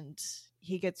 and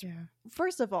he gets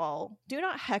first of all, do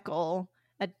not heckle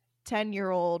a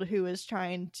 10-year-old who is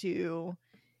trying to,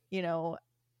 you know,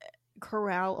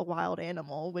 corral a wild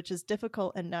animal, which is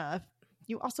difficult enough.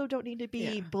 You also don't need to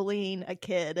be bullying a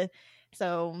kid.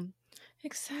 So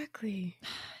exactly,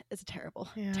 it's a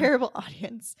terrible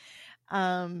audience.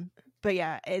 But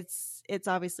yeah, it's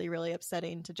obviously really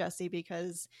upsetting to Jesse,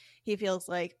 because he feels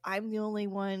like, I'm the only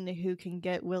one who can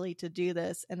get Willy to do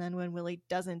this. And then when Willy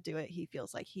doesn't do it, he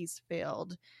feels like he's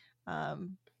failed. Not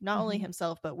only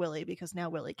himself, but Willy, because now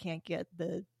Willy can't get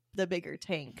the bigger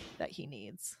tank that he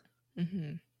needs.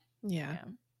 Yeah.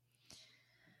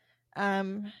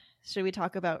 Should we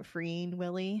talk about freeing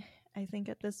Willy, I think,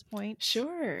 at this point?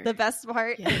 Sure. The best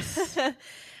part. Yes.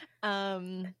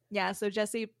 So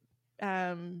Jesse,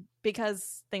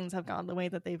 because things have gone the way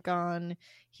that they've gone,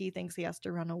 he thinks he has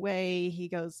to run away. He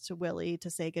goes to Willy to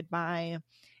say goodbye.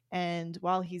 And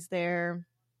while he's there,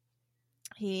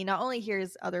 he not only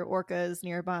hears other orcas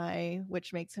nearby,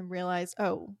 which makes him realize,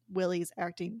 oh, Willy's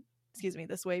acting,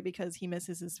 this way because he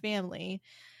misses his family.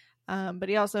 But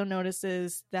he also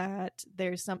notices that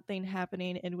there's something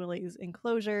happening in Willy's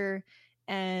enclosure,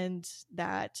 and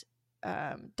that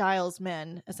Dial's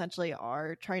men essentially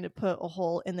are trying to put a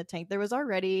hole in the tank. There was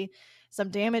already some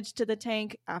damage to the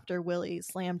tank after Willy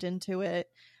slammed into it,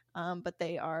 but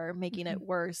they are making it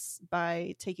worse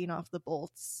by taking off the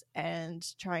bolts and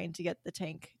trying to get the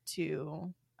tank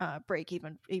to break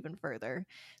even further,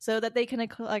 so that they can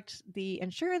collect the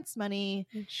insurance money,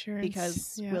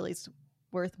 because Willy's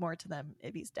worth more to them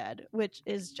if he's dead, which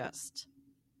is just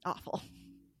awful.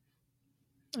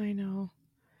 I know.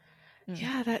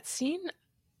 Yeah, that scene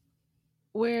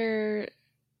where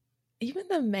even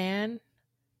the man,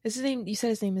 is his name, you said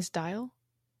his name is Dial?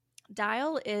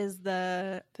 Dial is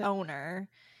the owner.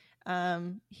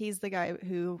 He's the guy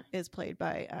who is played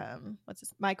by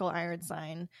Michael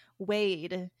Ironside.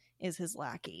 Wade is his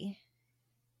lackey.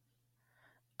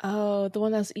 Oh, the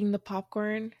one that was eating the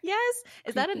popcorn? Yes.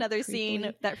 Is that another creepily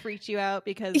scene that freaked you out?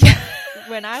 Because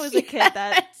when I was a kid,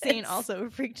 that scene also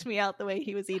freaked me out, the way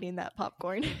he was eating that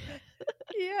popcorn.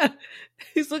 Yeah.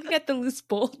 He's looking at the loose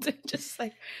bolt and just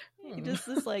like... He just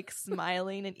is like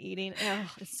smiling and eating.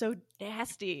 Oh, it's so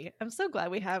nasty. I'm so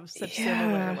glad we have such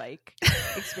similar like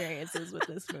experiences with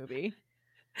this movie.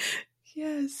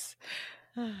 Yes.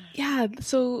 Yeah.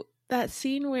 So that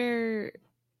scene where,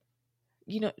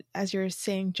 you know, as you're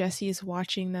saying, Jesse is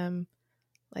watching them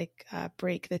like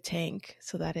break the tank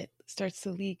so that it starts to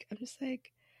leak. I'm just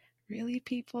like, really,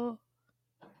 people?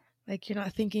 Like, you're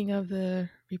not thinking of the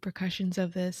repercussions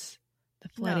of this? the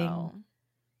flooding. No.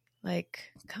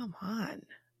 Like, come on.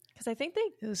 Because I think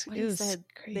he said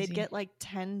crazy. They'd get like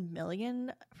 10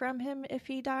 million from him if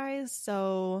he dies.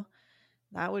 So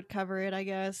that would cover it, I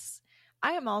guess.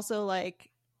 I am also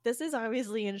like, this is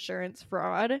obviously insurance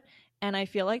fraud. And I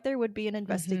feel like there would be an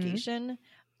investigation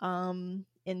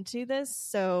into this.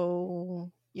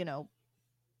 So, you know,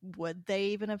 would they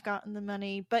even have gotten the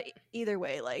money? But either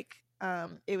way, like,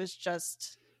 it was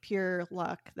just pure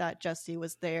luck that Jesse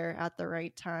was there at the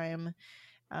right time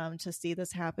to see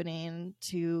this happening,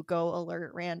 to go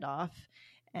alert Randolph.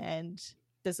 And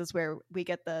this is where we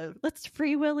get the let's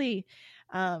free Willy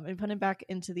and put him back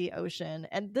into the ocean.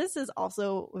 And this is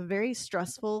also a very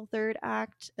stressful third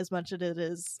act, as much as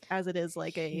it is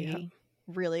like a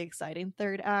really exciting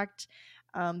third act,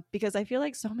 because I feel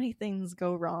like so many things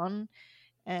go wrong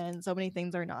and so many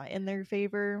things are not in their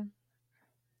favor.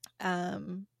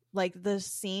 Like the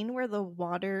scene where the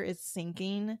water is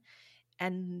sinking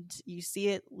and you see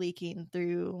it leaking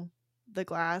through the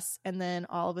glass, and then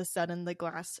all of a sudden the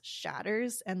glass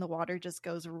shatters and the water just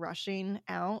goes rushing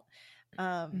out.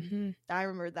 I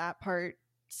remember that part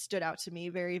stood out to me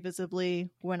very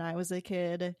visibly when I was a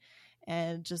kid,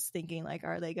 and just thinking like,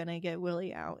 are they gonna get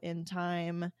Willy out in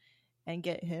time and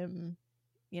get him,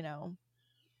 you know,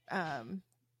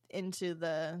 into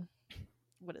the,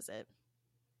 what is it,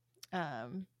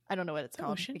 I don't know what it's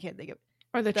called. Ocean? I can't think of.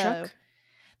 Or the truck.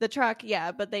 The truck,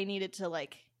 yeah, but they needed to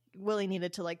like, Willy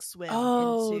needed to like swim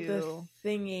into the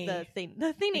thingy. The thingy.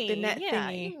 Like the net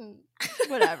thingy.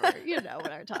 Whatever. You know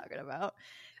what I'm talking about.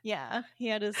 Yeah. He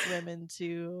had to swim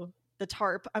into the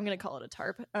tarp. I'm gonna call it a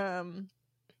tarp.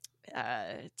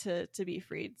 To be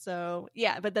freed. So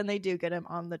yeah, but then they do get him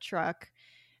on the truck.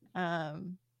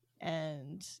 And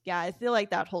yeah, I feel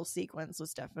like that whole sequence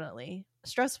was definitely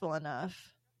stressful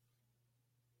enough.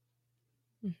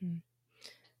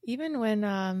 Even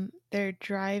when they're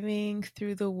driving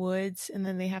through the woods and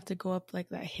then they have to go up like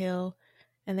that hill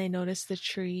and they notice the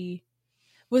tree.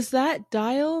 Was that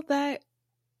Dial that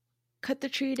cut the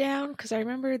tree down? Because I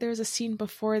remember there was a scene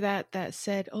before that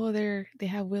said, oh, they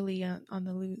have Willy on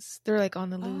the loose. They're like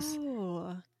on the loose.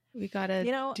 Oh, we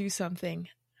gotta do something.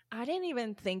 I didn't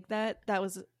even think that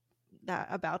was that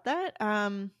about that.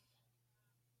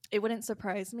 It wouldn't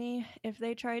surprise me if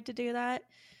they tried to do that.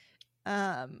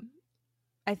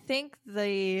 I think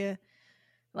the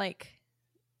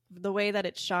way that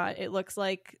it's shot, it looks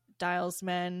like Dial's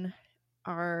men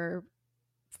are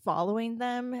following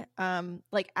them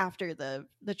like after the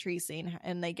tree scene,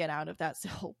 and they get out of that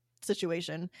whole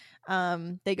situation.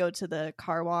 They go to the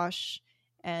car wash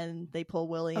and they pull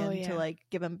Willy in to like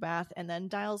give him a bath, and then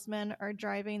Dial's men are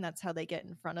driving. That's how they get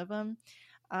in front of him.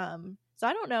 So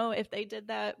I don't know if they did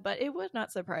that, but it would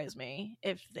not surprise me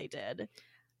if they did.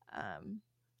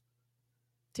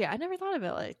 So yeah, I never thought of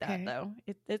it like that though.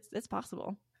 It's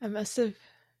possible. I must have,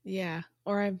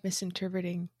 or I'm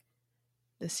misinterpreting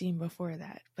the scene before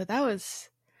that. But that was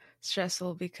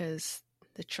stressful because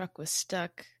the truck was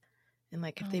stuck, and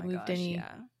like if they moved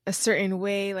a certain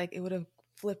way, like it would have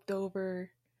flipped over.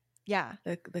 Yeah,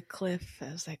 the cliff.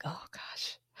 I was like, oh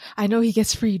gosh, I know he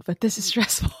gets freed, but this is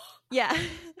stressful. Yeah,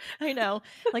 I know.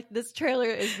 Like this trailer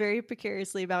is very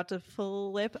precariously about to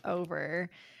flip over.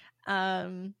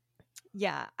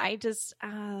 Yeah, I just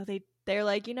they're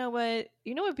like, you know what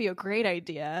would be a great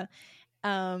idea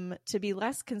to be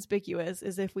less conspicuous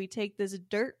is if we take this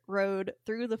dirt road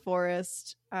through the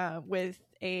forest with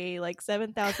a like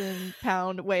 7,000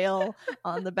 pound whale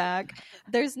on the back.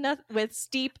 There's nothing with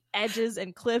steep edges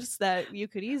and cliffs that you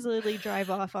could easily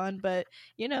drive off on, but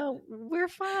we're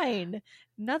fine.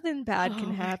 Nothing bad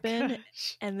can happen.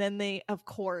 Gosh. And then they of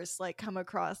course like come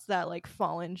across that like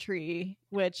fallen tree,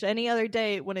 which any other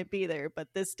day it wouldn't be there, but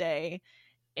this day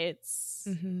it's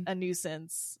a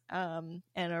nuisance and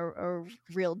a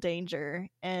real danger.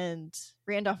 And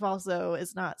Randolph also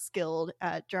is not skilled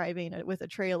at driving with a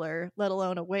trailer, let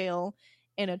alone a whale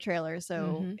in a trailer,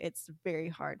 so it's very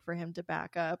hard for him to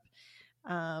back up,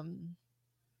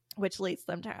 which leads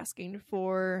them to asking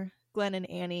for Glenn and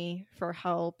Annie for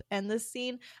help. And this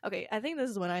scene, okay, I think this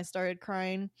is when I started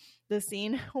crying. The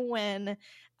scene when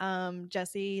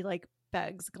Jesse like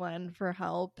begs Glenn for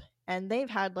help, and they've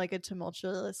had like a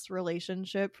tumultuous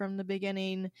relationship from the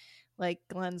beginning. Like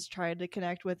Glenn's tried to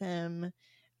connect with him,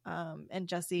 and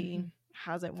Jesse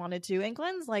hasn't wanted to. And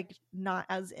Glenn's like not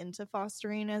as into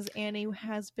fostering as Annie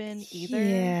has been either.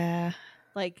 Yeah.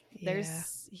 Like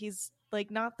he's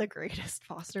like not the greatest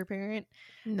foster parent.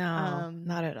 No,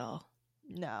 not at all.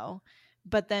 No.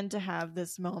 But then to have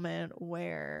this moment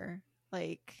where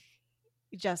like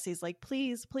Jesse's like,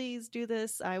 please do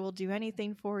this. I will do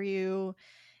anything for you.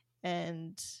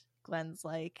 And Glenn's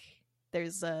like,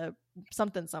 there's a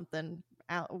something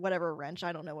out, whatever wrench,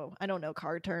 I don't know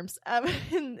car terms,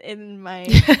 in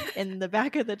in the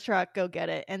back of the truck. Go get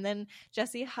it. And then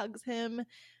Jesse hugs him.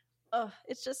 Oh,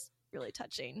 it's just really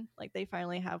touching. Like they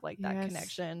finally have like that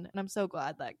connection, and I'm so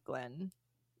glad that Glenn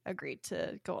agreed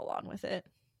to go along with it,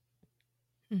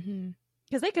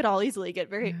 because they could all easily get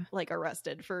very like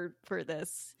arrested for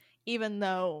this, even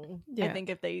though I think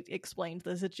if they explained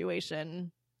the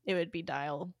situation, it would be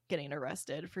Dial getting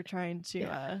arrested for trying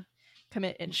to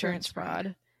commit insurance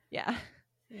fraud. Yeah.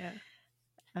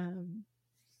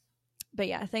 But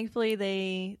yeah, thankfully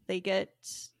they get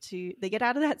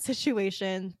out of that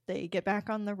situation. They get back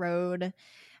on the road.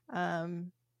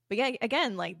 But yeah,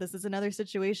 again, like this is another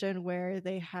situation where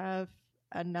they have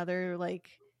another like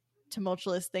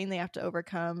tumultuous thing they have to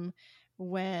overcome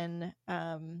when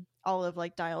all of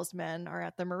like Dial's men are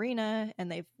at the marina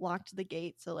and they've locked the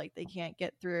gate, so like they can't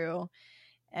get through.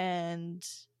 And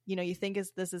you know, you think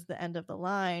this is the end of the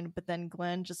line, but then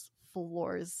Glenn just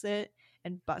floors it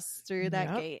and busts through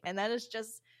that gate, and that is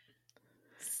just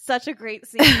such a great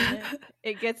scene.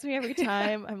 It gets me every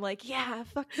time. I'm like, yeah,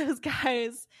 fuck those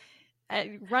guys.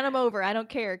 Run them over. I don't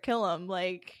care. Kill them.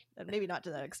 Like, maybe not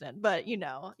to that extent, but you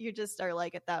know, you just are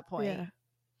like, at that point,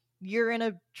 you're in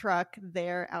a truck.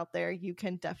 They're out there. You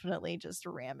can definitely just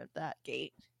ram at that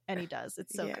gate, and he does.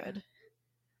 It's so good.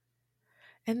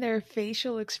 And their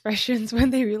facial expressions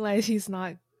when they realize he's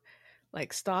not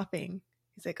like stopping.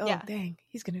 He's like, oh dang,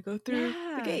 he's gonna go through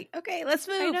the gate. Okay, let's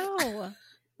move. I know.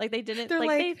 Like they didn't. They're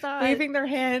like they thought, waving their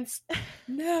hands.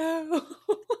 No.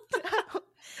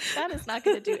 That is not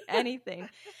going to do anything.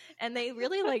 And they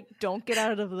really like don't get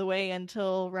out of the way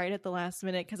until right at the last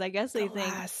minute, because I guess they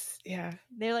think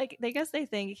they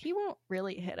think he won't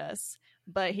really hit us,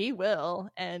 but he will,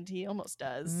 and he almost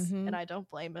does. And I don't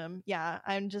blame him. Yeah,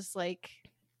 I'm just like,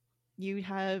 you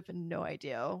have no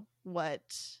idea what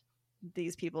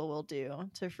these people will do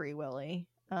to free Willy.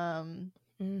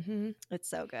 It's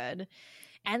so good.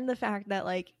 And the fact that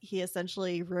like he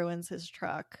essentially ruins his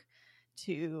truck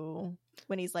to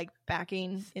when he's like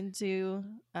backing into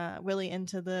Willy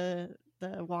into the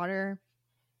water,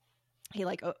 he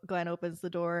like Glenn opens the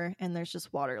door and there's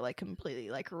just water like completely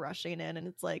like rushing in, and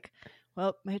it's like,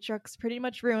 well, my truck's pretty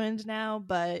much ruined now,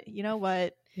 but you know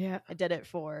what, I did it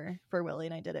for Willy,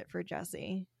 and I did it for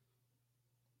Jesse.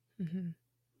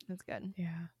 That's good.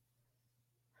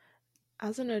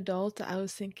 As an adult, I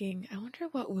was thinking, I wonder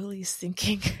what Willy's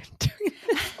thinking during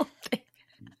this whole thing.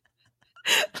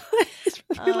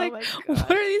 Like,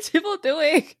 what are these people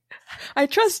doing? I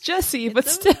trust Jesse, but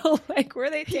still, like, where are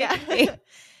they taking me?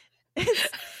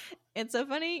 It's so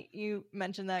funny you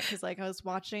mentioned that, because like I was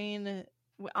watching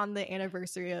on the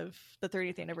anniversary of the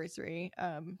 30th anniversary.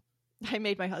 I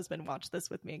made my husband watch this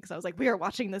with me, because I was like, we are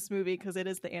watching this movie because it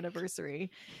is the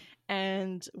anniversary.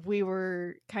 And we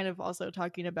were kind of also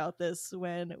talking about this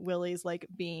when Willy's like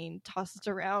being tossed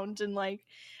around and like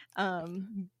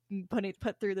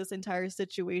put through this entire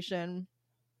situation.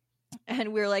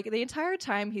 And we're like, the entire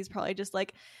time he's probably just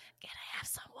like, can I have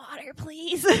some water,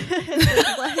 please?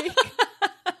 Like,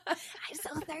 I'm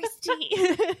so thirsty.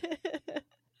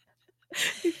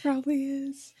 He probably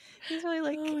is. He's really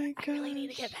like, oh my I really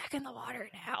need to get back in the water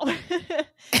now.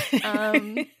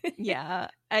 Yeah,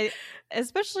 I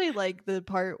especially like the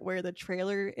part where the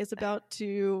trailer is about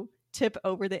to tip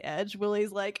over the edge.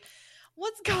 Willy's like,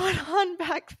 what's going on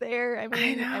back there? I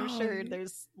mean, I'm sure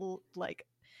there's like,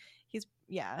 he's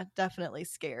definitely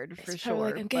scared for sure.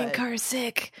 Like, I'm getting car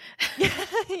sick.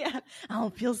 Yeah. I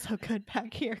don't feel so good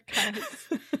back here, guys.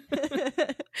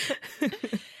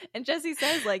 And Jesse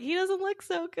says like, he doesn't look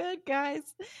so good, guys.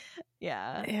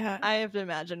 Yeah. I have to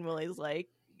imagine Willy's like,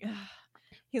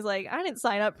 he's like, I didn't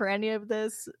sign up for any of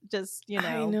this. Just, you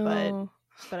know.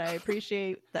 But I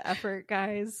appreciate the effort,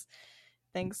 guys.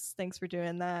 Thanks for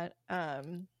doing that.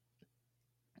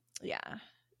 Yeah.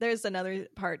 There's another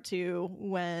part too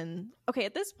when,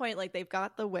 at this point, like they've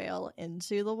got the whale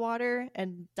into the water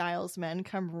and Dial's men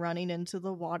come running into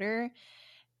the water.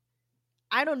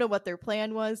 I don't know what their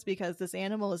plan was, because this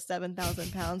animal is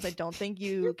 7,000 pounds. I don't think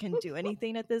you can do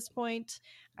anything at this point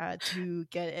to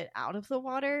get it out of the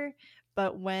water.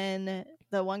 But when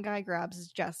the one guy grabs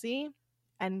Jesse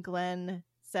and Glenn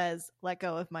says, let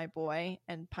go of my boy,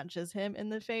 and punches him in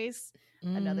the face,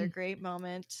 another great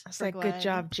moment. It's like, Glenn. Good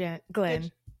job,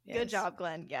 Glenn. Good job,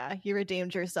 Glenn. Yeah, you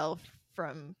redeemed yourself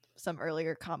from some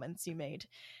earlier comments you made.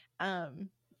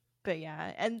 But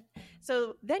yeah, and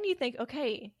so then you think,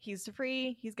 okay, he's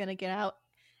free, he's gonna get out.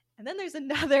 And then there's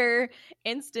another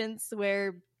instance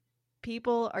where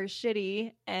people are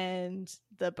shitty and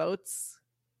the boats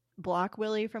block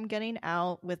Willy from getting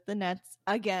out with the nets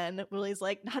again. Willy's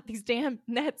like, not these damn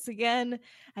nets again.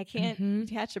 I can't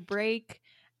catch a break.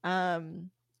 And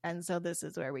so this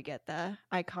is where we get the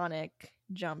iconic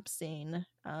jump scene,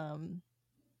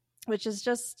 which is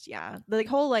just, the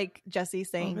whole like Jesse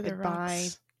saying goodbye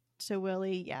to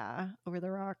Willy, over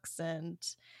the rocks. And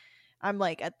I'm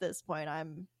like, at this point,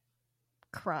 I'm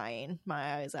crying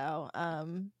my eyes out.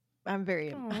 I'm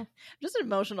just an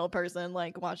emotional person,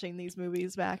 like watching these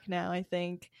movies back now, I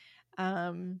think.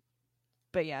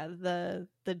 But yeah,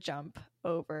 the jump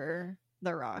over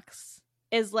the rocks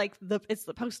is like it's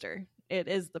the poster. It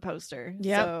is the poster.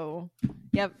 Yep. So,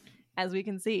 as we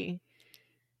can see.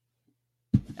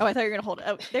 Oh, I thought you were gonna hold it.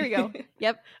 Oh, there you go.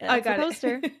 Yep, I got the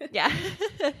poster. it. Yeah.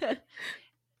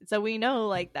 So we know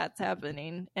like that's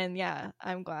happening, and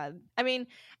I'm glad. I mean,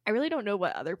 I really don't know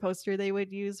what other poster they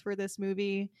would use for this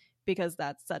movie, because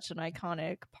that's such an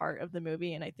iconic part of the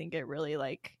movie, and I think it really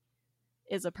like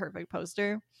is a perfect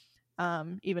poster,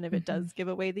 even if it does give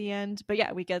away the end.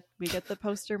 But we get the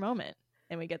poster moment,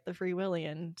 and we get the Free Willy,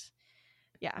 and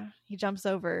he jumps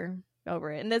over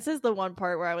it. And this is the one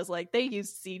part where I was like, they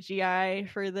used CGI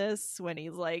for this when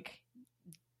he's like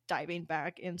diving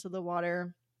back into the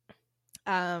water.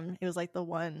 It was like the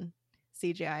one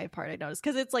CGI part I noticed,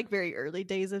 because it's like very early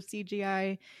days of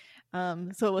CGI.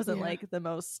 So it wasn't like the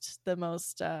most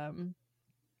finessed I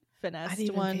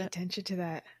didn't one. pay attention to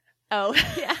that. Oh,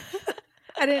 yeah.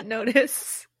 I didn't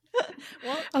notice.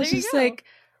 Well, I was just like,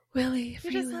 Willy,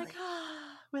 you're just like,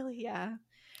 Willy,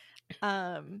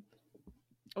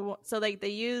 so like they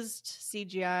used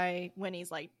CGI when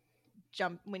he's like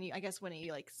when you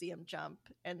like see him jump,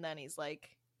 and then he's like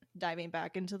diving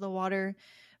back into the water.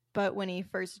 But when he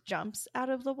first jumps out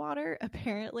of the water,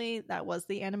 apparently that was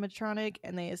the animatronic,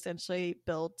 and they essentially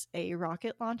built a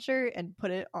rocket launcher and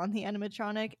put it on the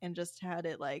animatronic and just had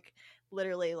it like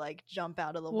literally like jump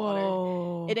out of the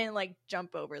water. It didn't like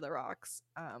jump over the rocks,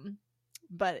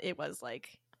 but it was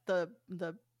like the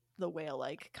whale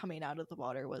like coming out of the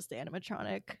water was the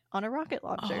animatronic on a rocket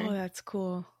launcher. Oh, that's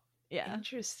cool. Yeah,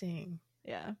 interesting.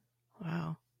 Yeah,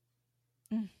 wow.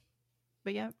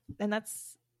 But and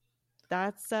that's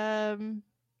the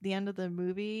end of the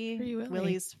movie. Free Willy.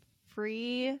 Willy's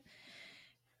free,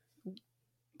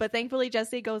 but thankfully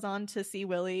Jesse goes on to see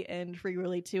Willy in Free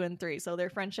Willy 2 and 3, so their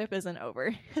friendship isn't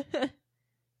over.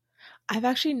 I've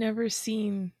actually never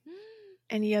seen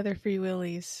any other Free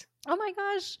Willys. Oh my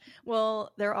gosh.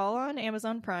 Well, they're all on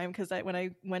Amazon Prime, because when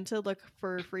I went to look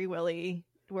for Free Willy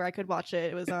where I could watch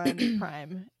it, it was on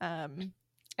Prime.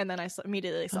 And then I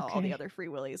immediately saw all the other Free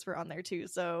Willys were on there too.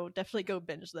 So definitely go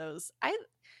binge those.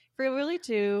 Free Willy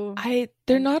 2.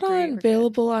 They're not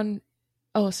available on.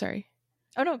 Oh, sorry.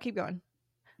 Oh no, keep going.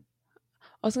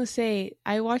 I was gonna say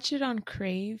I watched it on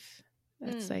Crave.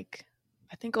 That's like,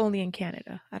 I think only in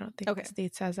Canada. I don't think the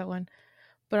States has that one.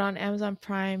 But on Amazon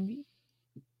Prime,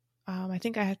 I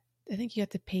think you have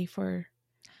to pay for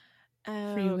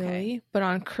Free Willy. But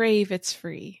on Crave, it's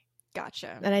free.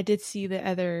 Gotcha. And I did see the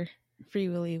other Free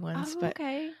Willy ones, but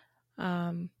I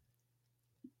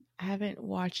haven't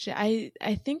watched it.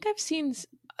 I think I've seen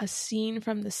a scene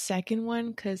from the second one,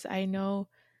 because I know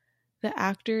the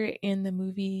actor in the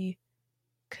movie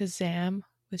Kazam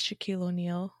with Shaquille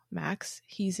O'Neal, Max,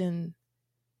 he's in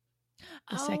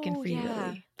the second Free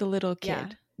Willy, the little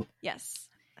kid. Yes.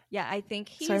 Yeah, I think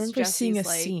he's so I remember Jesse's, seeing a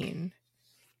scene.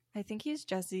 I think he's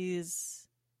Jesse's,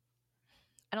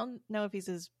 I don't know if he's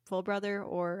his full brother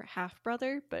or half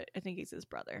brother, but I think he's his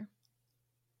brother,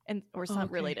 or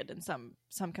related in some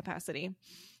capacity.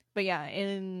 But yeah,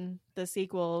 in the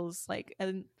sequels, like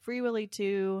in Free Willy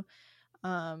 2,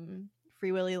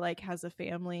 Free Willy like has a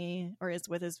family, or is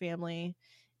with his family,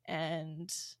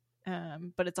 and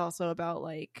but it's also about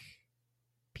like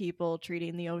people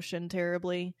treating the ocean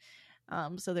terribly.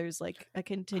 So there's like a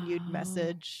continued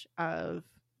message of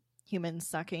humans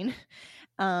sucking.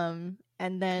 And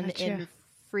then in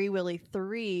Free Willy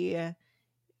 3,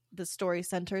 the story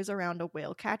centers around a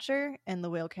whale catcher, and the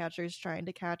whale catcher is trying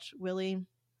to catch Willy.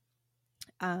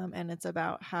 And it's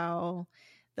about how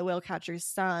the whale catcher's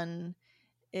son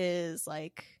is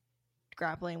like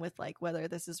grappling with like whether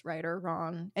this is right or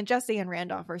wrong. And Jesse and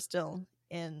Randolph are still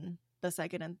in the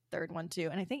second and third one too,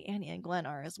 and I think Annie and Glenn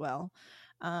are as well.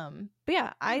 But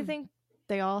yeah, I think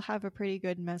they all have a pretty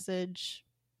good message,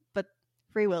 but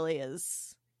Free Willy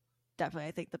is definitely,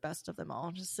 I think, the best of them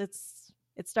all. Just it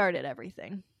started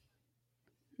everything.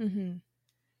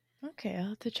 Okay, I'll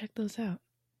have to check those out.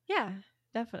 Yeah,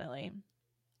 definitely.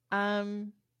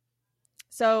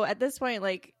 So at this point,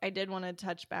 like, I did want to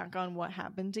touch back on what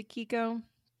happened to Kiko,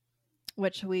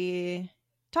 which we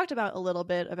talked about a little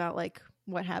bit, about like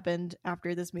what happened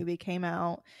after this movie came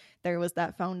out. There was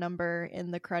that phone number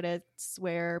in the credits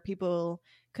where people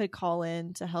could call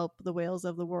in to help the whales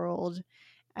of the world.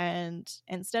 And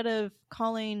instead of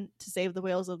calling to save the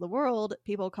whales of the world,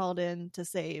 people called in to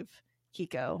save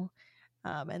Kiko.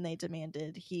 And they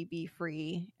demanded he be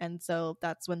free. And so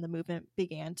that's when the movement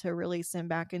began to release him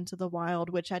back into the wild,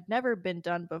 which had never been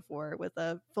done before with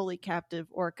a fully captive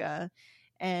orca.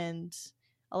 And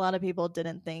a lot of people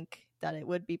didn't think that it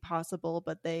would be possible,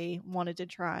 but they wanted to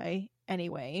try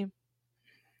anyway.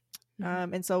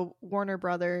 And so Warner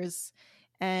Brothers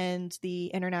and the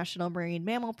International Marine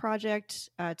Mammal Project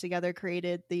together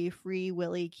created the Free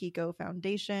Willy Kiko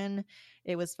Foundation.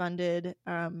 It was funded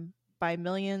by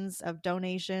millions of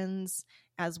donations,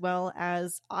 as well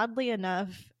as, oddly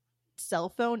enough, cell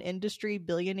phone industry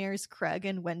billionaires Craig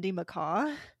and Wendy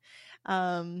McCaw.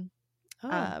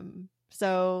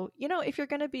 So, you know, if you're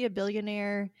going to be a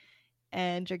billionaire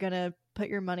and you're going to put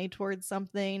your money towards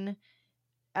something,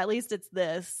 at least it's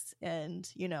this, and,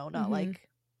 you know, not like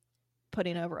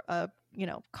putting a you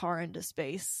know, car into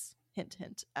space. Hint,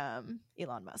 hint.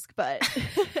 Elon Musk, but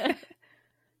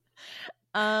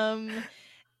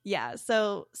yeah.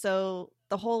 So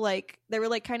the whole, like, there were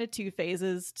like kind of two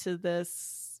phases to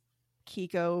this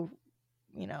Kiko,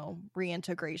 you know,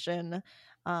 reintegration.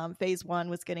 Phase one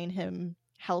was getting him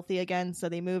healthy again, so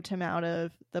they moved him out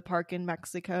of the park in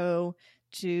Mexico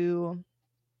to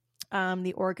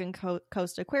the Oregon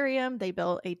Coast Aquarium. They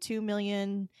built a 2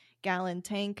 million gallon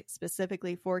tank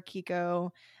specifically for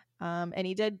Kiko, and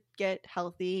he did get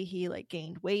healthy. He like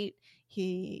gained weight,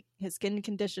 his skin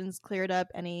conditions cleared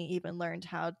up, and he even learned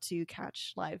how to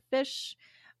catch live fish.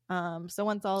 So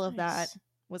once all of that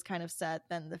was kind of set,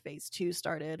 then the phase two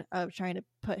started of trying to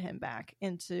put him back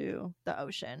into the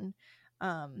ocean.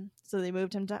 So they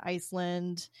moved him to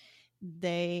Iceland.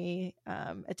 They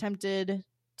attempted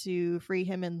to free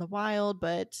him in the wild,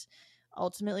 but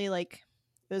ultimately, like,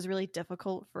 it was really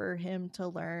difficult for him to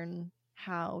learn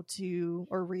how to,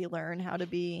 or relearn how to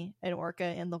be an orca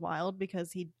in the wild,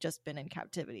 because he'd just been in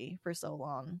captivity for so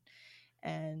long,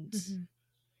 and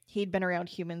he'd been around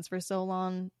humans for so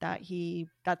long that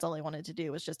that's all he wanted to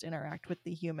do was just interact with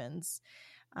the humans.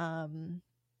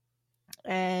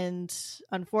 And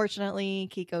unfortunately,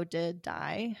 Kiko did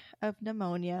die of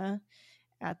pneumonia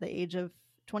at the age of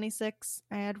 26,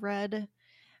 I had read.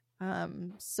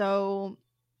 So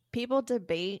people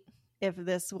debate if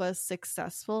this was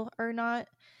successful or not.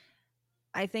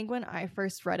 I think when I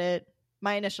first read it,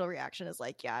 my initial reaction is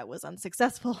like, yeah, it was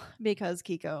unsuccessful because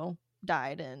Kiko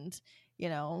died, and, you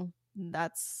know,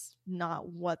 that's not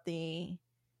what the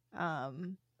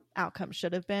outcome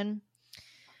should have been.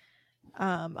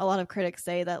 A lot of critics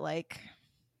say that, like,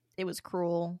 it was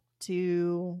cruel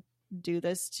to do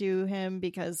this to him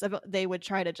because they would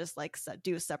try to just like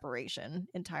do a separation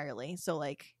entirely, so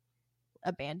like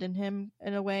abandon him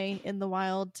in a way in the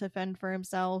wild to fend for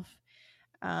himself.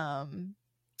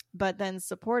 But then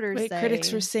supporters say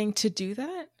critics were saying to do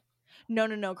that.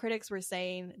 No, critics were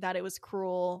saying that it was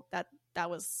cruel, that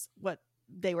was what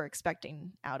they were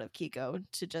expecting out of Kiko,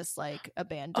 to just like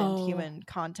abandon human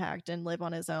contact and live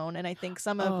on his own. And I think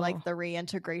some of like the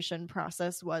reintegration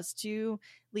process was to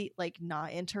like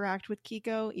not interact with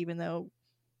Kiko, even though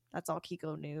that's all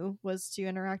Kiko knew was to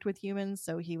interact with humans.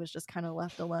 So he was just kind of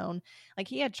left alone. Like,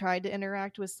 he had tried to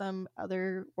interact with some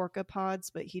other orca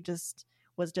pods, but he just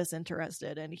was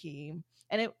disinterested. And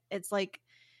it's like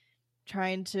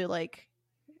trying to like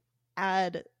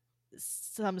add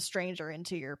some stranger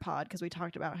into your pod, because we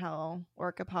talked about how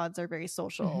orca pods are very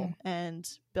social and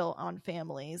built on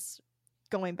families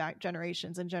going back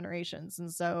generations and generations,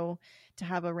 and so to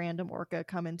have a random orca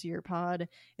come into your pod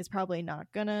is probably not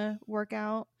gonna work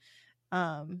out.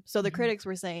 So the critics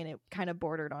were saying it kind of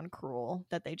bordered on cruel,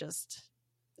 that they just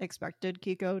expected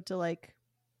Kiko to like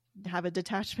have a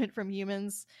detachment from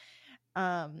humans.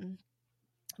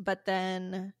 But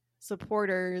then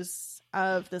supporters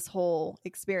of this whole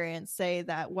experience say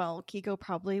that, well, Kiko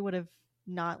probably would have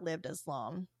not lived as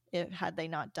long had they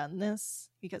not done this,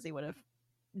 because he would have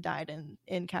died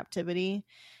in captivity.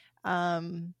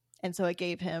 And so it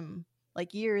gave him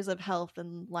like years of health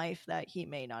and life that he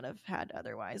may not have had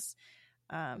otherwise.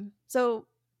 So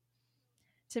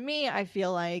to me, I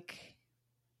feel like,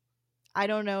 I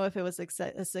don't know if it was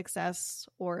a success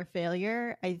or a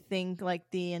failure. I think like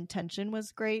the intention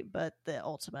was great, but the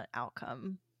ultimate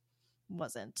outcome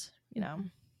wasn't, you know?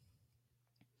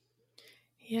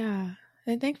 Yeah.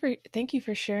 And thank you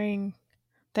for sharing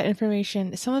that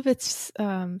information. Some of it's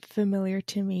familiar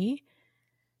to me.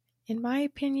 In my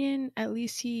opinion, at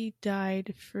least he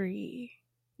died free.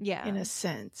 Yeah. In a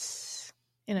sense,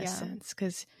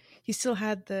 because he still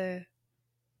had the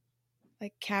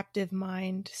like captive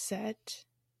mindset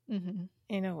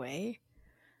in a way.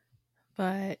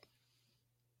 But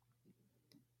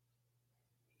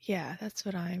yeah, that's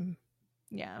what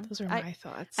those are my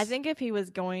thoughts. I think if he was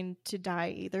going to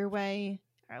die either way,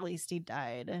 at least he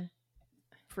died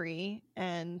free.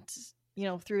 And, you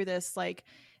know, through this, like,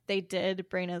 they did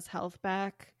bring his health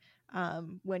back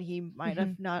when he might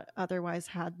have not otherwise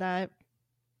had that.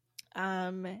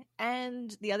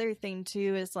 And the other thing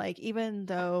too is, like, even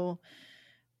though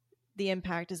the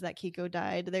impact is that Kiko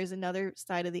died, there's another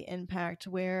side of the impact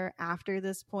where after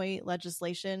this point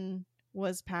legislation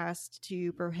was passed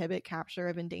to prohibit capture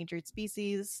of endangered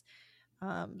species.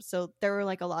 So there were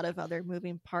like a lot of other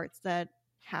moving parts that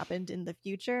happened in the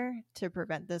future to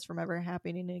prevent this from ever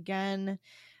happening again.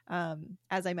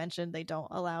 As I mentioned, they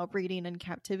don't allow breeding in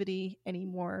captivity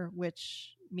anymore,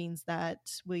 which means that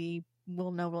we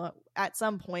will know at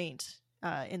some point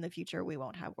in the future we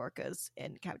won't have orcas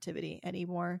in captivity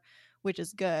anymore, which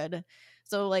is good.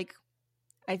 So, like,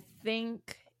 I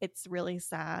think it's really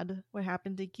sad what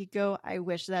happened to Kiko. I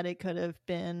wish that it could have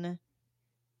been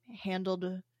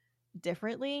handled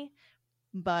differently,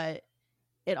 but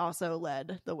it also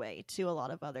led the way to a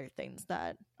lot of other things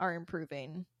that are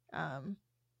improving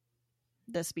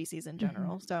the species in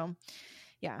general. So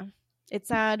yeah, it's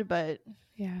sad, but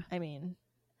yeah, I mean,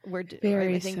 we're trying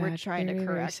very, to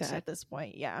correct at this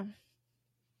point. Yeah.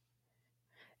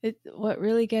 What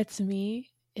really gets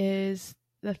me is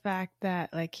the fact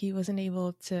that, like, he wasn't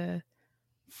able to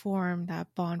form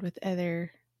that bond with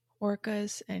other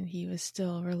orcas and he was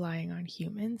still relying on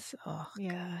humans. Oh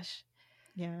gosh.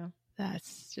 Yeah.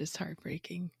 That's just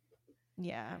heartbreaking.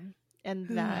 Yeah.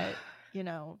 And that, you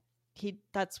know, he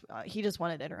just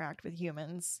wanted to interact with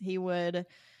humans. He would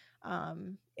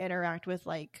interact with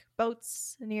like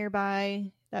boats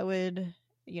nearby that would,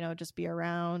 you know, just be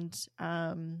around.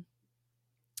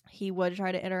 He would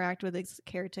try to interact with his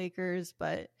caretakers,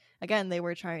 but again, they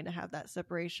were trying to have that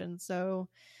separation. So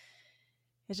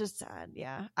it's just sad.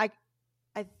 Yeah. I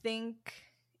think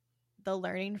the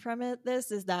learning from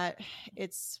this is that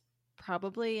it's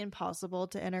probably impossible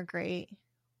to integrate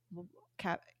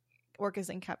orcas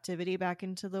in captivity back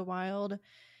into the wild.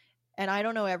 And I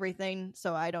don't know everything,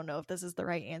 so I don't know if this is the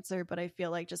right answer, but I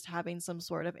feel like just having some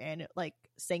sort of like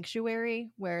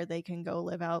sanctuary where they can go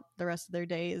live out the rest of their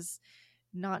days,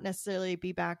 not necessarily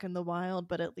be back in the wild,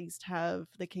 but at least have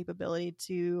the capability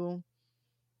to,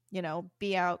 you know,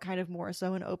 be out kind of more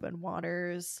so in open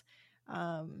waters,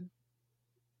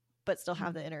 but still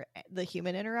have the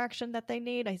human interaction that they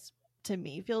need. To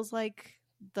me, feels like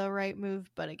the right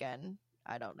move, but again,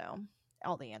 I don't know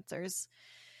all the answers.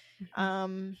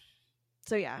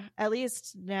 So yeah, at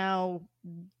least now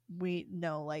we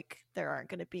know, like, there aren't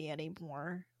going to be any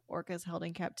more orcas held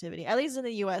in captivity, at least in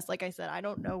the US. Like I said, I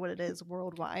don't know what it is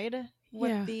worldwide,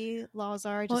 what the laws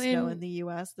are. I just know in the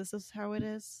US this is how it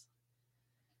is.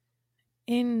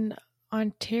 In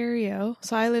Ontario,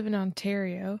 so I live in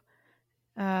Ontario,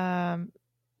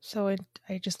 so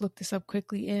I just looked this up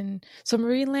quickly. So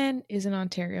Marineland is in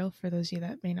Ontario, for those of you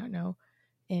that may not know,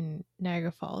 in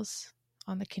Niagara Falls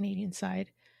on the Canadian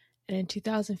side. And in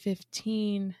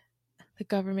 2015, the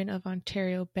government of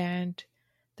Ontario banned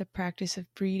the practice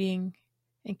of breeding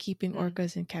and keeping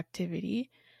orcas in captivity.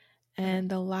 And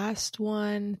the last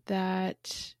one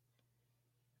that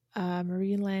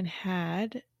Marineland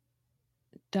had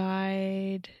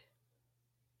died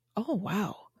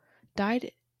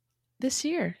this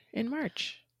year in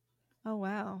March. Oh,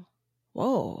 wow.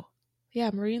 Whoa.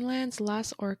 Yeah, Marineland's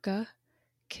last orca,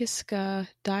 Kiska,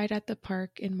 died at the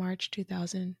park in March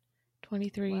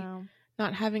 2023,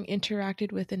 not having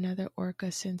interacted with another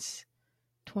orca since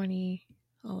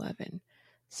 2011.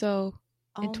 So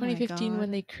in 2015,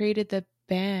 when they created the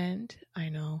band, I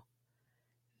know,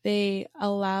 they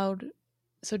allowed,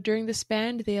 so during this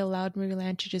band, they allowed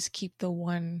Marineland to just keep the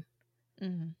one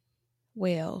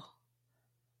whale.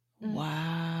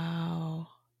 Wow.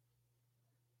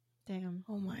 Damn.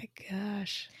 Oh my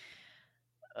gosh.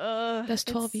 That's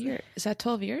 12 years. Is that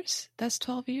 12 years? That's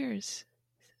 12 years.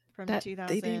 From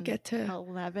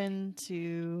 2011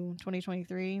 to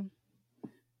 2023.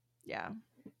 Yeah.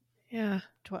 Yeah.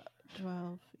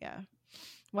 12. Yeah.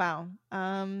 Wow.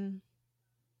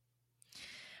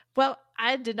 Well,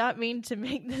 I did not mean to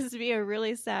make this be a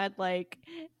really sad, like,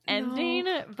 ending,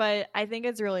 but I think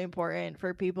it's really important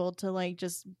for people to, like,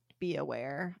 just be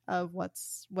aware of what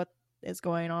is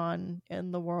going on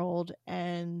in the world.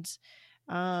 And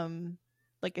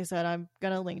like I said, I'm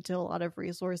gonna link to a lot of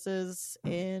resources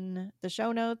in the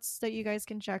show notes that you guys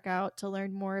can check out to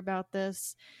learn more about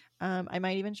this. I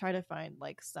might even try to find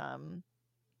like some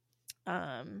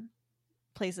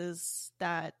places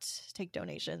that take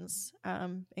donations,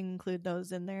 include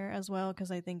those in there as well,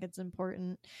 because I think it's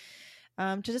important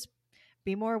to just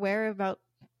be more aware about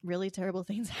really terrible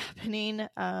things happening,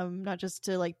 not just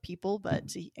to like people but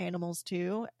to animals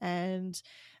too, and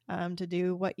to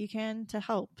do what you can to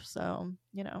help. So,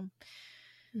 you know,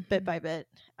 bit by bit,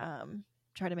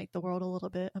 try to make the world a little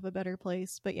bit of a better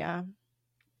place. But yeah.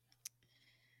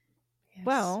 Yes.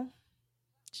 Well,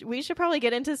 we should probably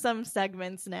get into some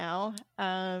segments now.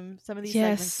 Some of these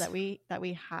segments that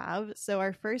we have. So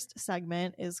our first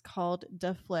segment is called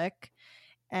Da Flick,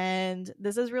 and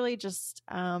this is really just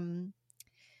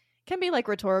can be like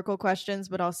rhetorical questions,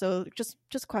 but also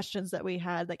just questions that we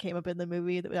had that came up in the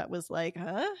movie that was like,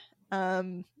 huh?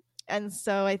 And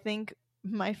so I think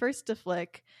my first Da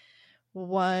Flick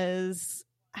was,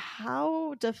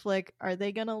 how Da Flick are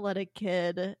they gonna let a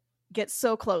kid get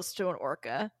so close to an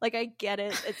orca? Like, I get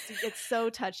it, it's so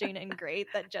touching and great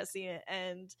that Jesse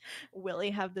and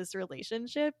Willy have this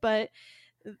relationship, but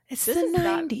it's the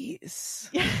 90s.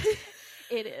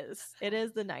 It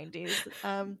is the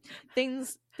 90s.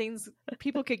 Things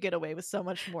people could get away with so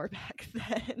much more back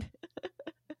then.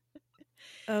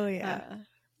 Oh yeah.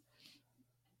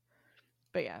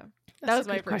 But yeah, that was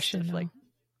my first question. Like,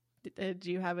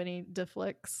 do you have any Da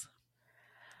Flicks?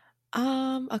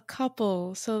 A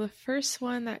couple. So the first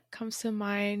one that comes to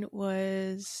mind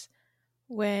was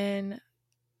when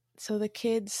the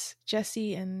kids,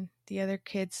 Jesse and the other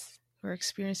kids who are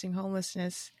experiencing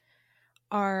homelessness,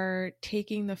 are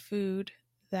taking the food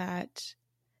that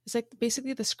is like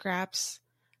basically the scraps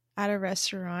at a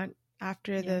restaurant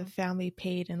after the family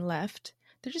paid and left.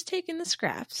 They're just taking the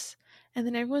scraps, and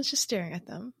then everyone's just staring at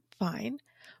them. Fine.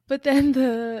 But then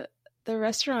the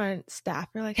restaurant staff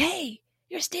are like, "Hey,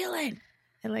 you're stealing,"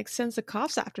 and like sends the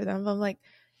cops after them. I'm like,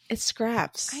 it's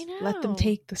scraps. I know. Let them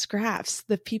take the scraps.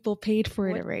 The people paid for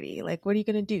it already. Like, what are you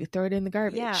gonna do? Throw it in the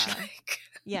garbage?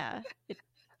 Yeah.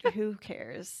 Who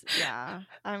cares? Yeah.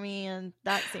 I mean,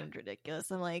 that seemed ridiculous.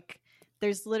 I'm like,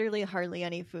 there's literally hardly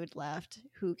any food left.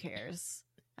 Who cares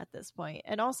at this point?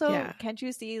 And also, can't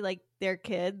you see, like, their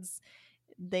kids?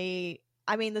 The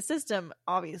system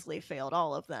obviously failed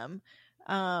all of them.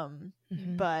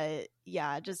 But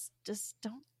yeah, just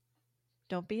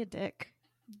don't be a dick.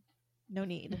 No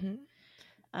need.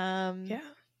 I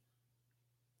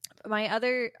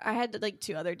had like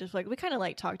two other just like, we kind of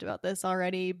like talked about this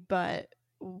already, but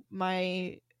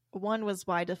my one was,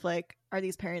 why Da Flick are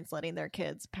these parents letting their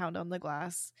kids pound on the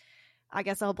glass? I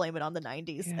guess I'll blame it on the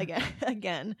 90s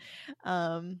again.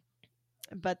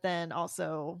 But then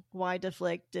also, why Da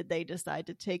Flick did they decide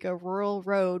to take a rural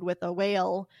road with a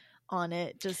whale on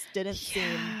it? Just didn't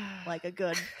seem like a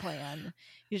good plan.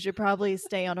 You should probably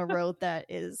stay on a road that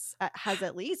has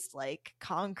at least like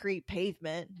concrete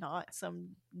pavement, not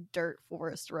some dirt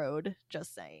forest road.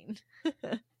 Just saying.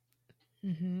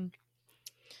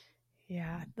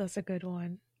 Yeah, that's a good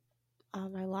one.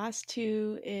 My last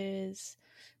two is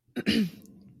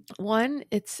one,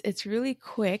 it's really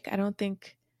quick. I don't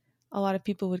think a lot of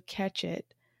people would catch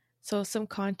it. So some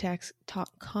context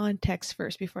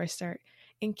first before I start.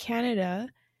 In Canada,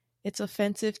 it's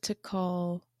offensive to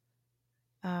call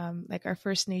like our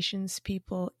First Nations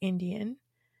people Indian.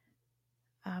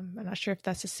 I'm not sure if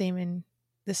that's the same in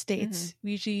the States.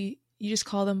 Usually you just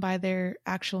call them by their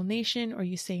actual nation, or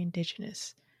you say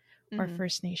Indigenous or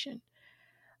First Nation.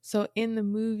 So in the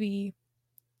movie,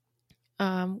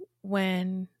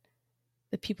 when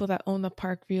the people that own the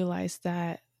park realize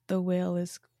that the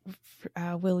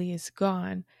Willy is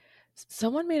gone,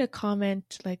 someone made a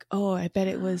comment like, "Oh, I bet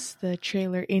it was the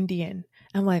trailer Indian."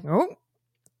 I'm like, "Oh,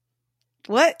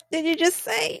 what did you just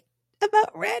say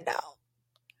about Randall?"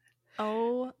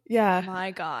 Oh, yeah,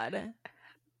 my God.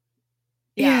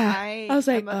 Yeah, I was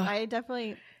like,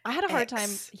 I had a hard time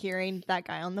hearing that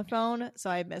guy on the phone, so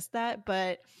I missed that.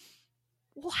 But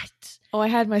what? Oh, I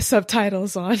had my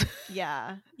subtitles on.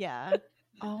 Yeah.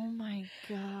 Oh my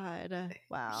God!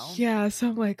 Wow. Yeah, so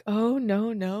I'm like, oh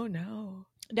no.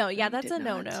 No, yeah, that's a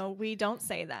no. We don't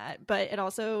say that, but it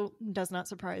also does not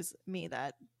surprise me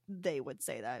that they would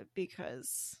say that,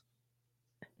 because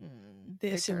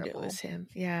they assumed it was him.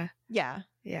 Yeah.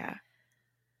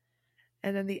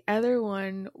 And then the other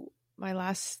one, my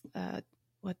last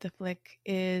what the flick,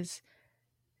 is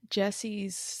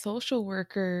Jesse's social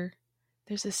worker.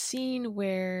 There's a scene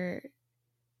where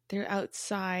they're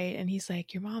outside and he's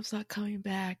like, "Your mom's not coming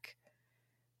back,"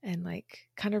 and like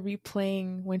kind of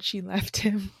replaying when she left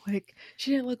him, like she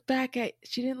didn't look back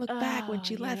when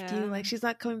she left you, like she's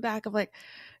not coming back. I'm like,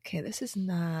 okay, this is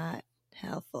not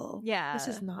helpful. Yeah, this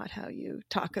is not how you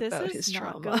talk about his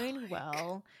trauma. This is not going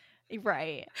well.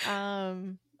 Right.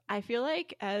 I feel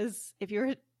like if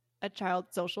you're a child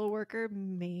social worker,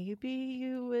 maybe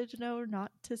you would know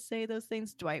not to say those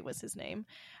things. Dwight was his name.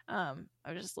 I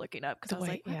was just looking up because I was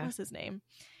like, what was his name?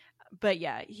 But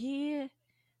yeah, he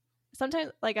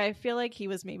sometimes, like, I feel like he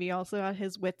was maybe also at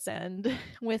his wit's end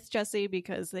with Jesse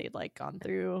because they'd like gone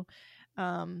through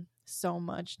so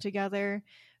much together.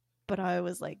 But I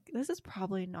was like, this is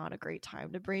probably not a great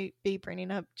time to be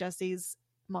bringing up Jesse's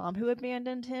mom who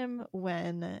abandoned him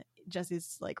when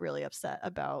Jesse's like really upset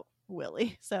about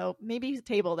Willy. So maybe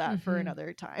table that for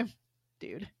another time,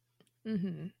 dude.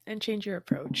 And change your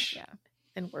approach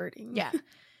and wording.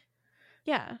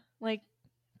 Yeah. Like,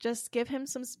 just give him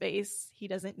some space. He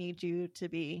doesn't need you to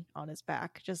be on his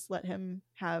back. Just let him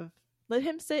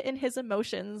sit in his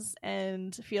emotions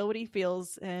and feel what he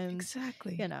feels. And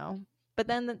exactly, but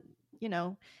then,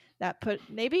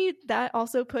 maybe that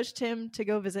also pushed him to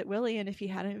go visit Willy. And if he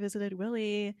hadn't visited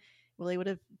Willy would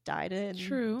have died in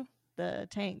the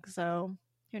tank. So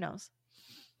who knows?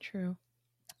 True.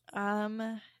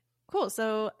 Cool.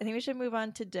 So I think we should move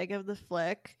on to Dig of the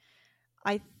Flick.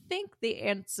 I think the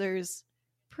answer's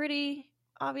pretty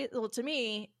obvious. Well, to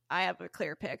me, I have a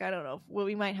clear pick. I don't know. Well,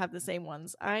 we might have the same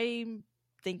ones. I'm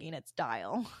thinking it's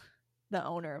Dial, the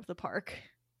owner of the park.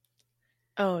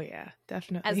 Oh yeah,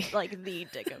 definitely. As like the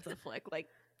Dig of the Flick, like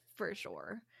for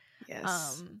sure.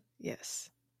 Yes. Yes.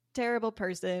 Terrible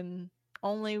person.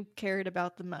 Only cared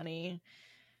about the money,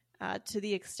 to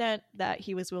the extent that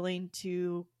he was willing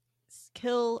to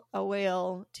kill a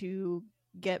whale to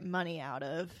get money out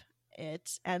of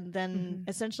it, and then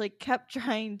essentially kept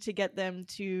trying to get them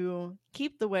to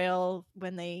keep the whale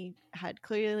when they had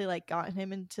clearly like gotten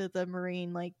him into the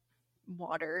marine like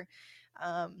water.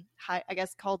 I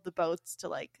guess called the boats to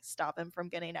like stop him from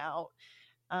getting out.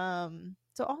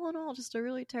 So all in all, just a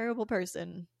really terrible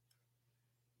person.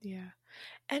 Yeah.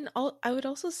 And I would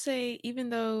also say,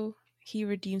 even though he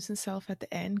redeems himself at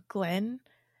the end, Glenn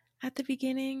at the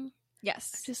beginning,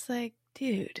 yes, I'm just like,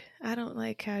 dude, I don't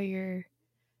like how you're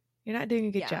not doing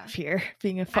a good job here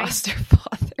being a foster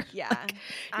father. Yeah. Like,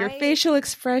 your facial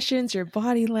expressions, your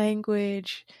body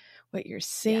language, what you're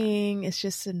saying, it's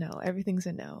just a no. Everything's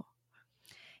a no.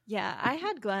 Yeah, I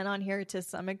had Glenn on here to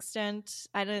some extent.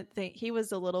 I didn't think he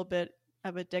was a little bit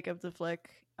of a Dick of the Flick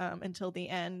until the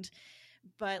end.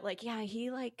 But like, yeah,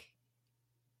 he like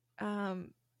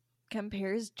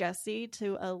compares Jesse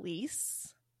to a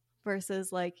lease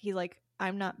versus like, he's like,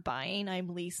 I'm not buying,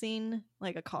 I'm leasing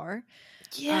like a car.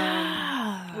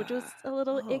 Yeah. Which was a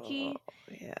little icky.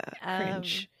 Yeah.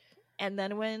 Cringe. And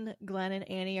then when Glenn and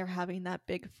Annie are having that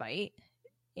big fight,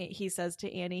 he says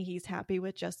to Annie he's happy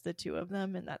with just the two of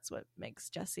them, and that's what makes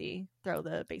Jesse throw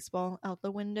the baseball out the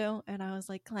window. And I was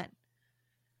like, Glenn,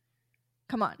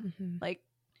 come on. Like,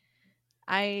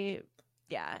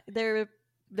 there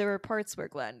were parts where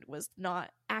Glenn was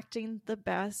not acting the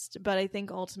best, but I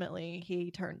think ultimately he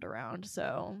turned around,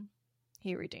 so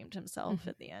he redeemed himself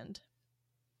at the end.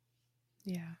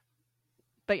 Yeah.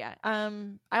 But yeah,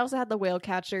 I also had the whale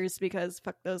catchers because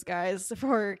fuck those guys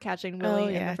for catching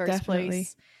Willy in the first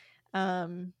place.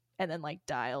 And then like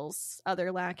Dial's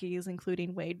other lackeys,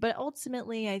 including Wade. But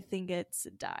ultimately, I think it's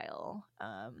Dial,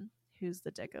 who's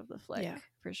the Dick of the Flick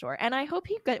for sure. And I hope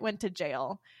he went to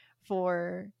jail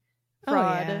for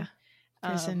fraud,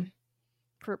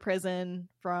 for prison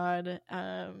fraud,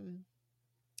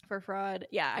 for fraud.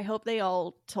 Yeah, I hope they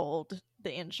all told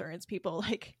the insurance people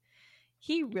like,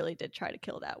 he really did try to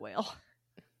kill that whale.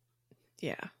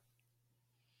 Yeah.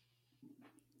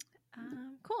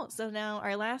 Cool. So now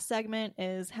our last segment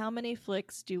is how many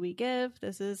flicks do we give?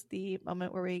 This is the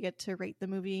moment where we get to rate the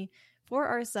movie for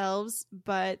ourselves,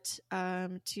 but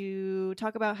to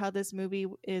talk about how this movie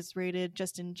is rated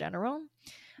just in general.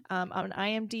 On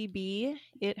IMDb,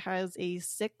 it has a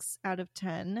 6 out of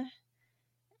 10.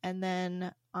 And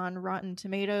then on Rotten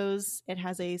Tomatoes, it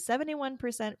has a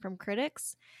 71% from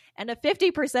critics and a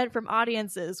 50% from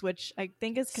audiences, which I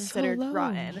think is considered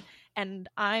rotten. And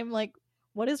I'm like,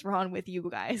 what is wrong with you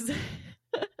guys?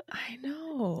 I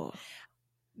know.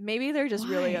 Maybe they're just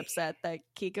really upset that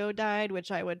Kiko died, which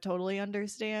I would totally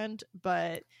understand,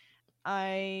 but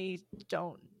I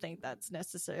don't think that's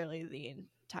necessarily the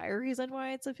entire reason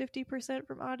why it's a 50%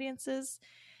 from audiences.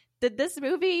 Did this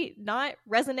movie not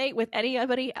resonate with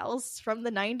anybody else from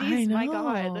the 90s? I know. My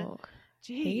God.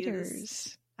 Jeez.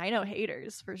 Haters. I know,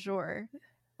 haters for sure.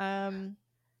 I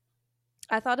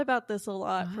thought about this a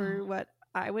lot for what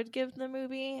I would give the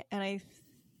movie, and I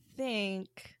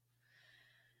think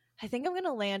I'm going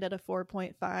to land at a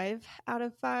 4.5 out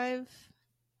of 5.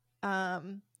 I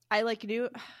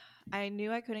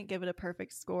knew I couldn't give it a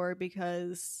perfect score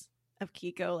because of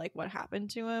Kiko, like what happened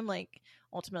to him, like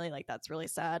ultimately like that's really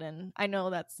sad. And I know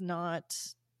that's not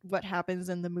what happens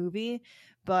in the movie,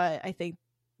 but I think,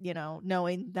 you know,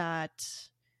 knowing that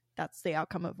that's the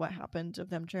outcome of what happened of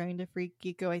them trying to free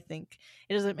Kiko, I think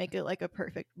it doesn't make it like a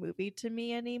perfect movie to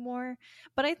me anymore.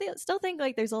 But I still think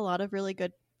like there's a lot of really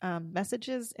good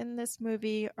messages in this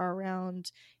movie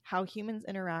around how humans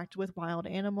interact with wild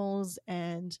animals,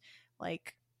 and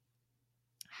like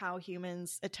how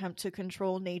humans attempt to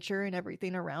control nature and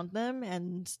everything around them,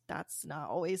 and that's not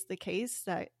always the case,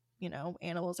 that, you know,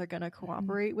 animals are going to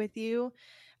cooperate with you.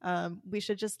 We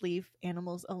should just leave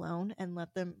animals alone and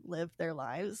let them live their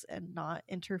lives and not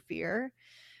interfere.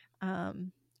 I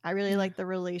really like the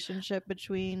relationship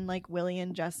between like Willy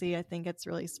and Jesse. I think it's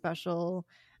really special.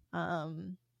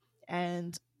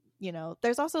 And, you know,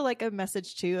 there's also like a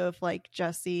message too of like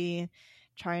Jesse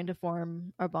trying to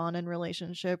form a bond and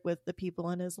relationship with the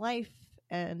people in his life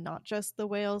and not just the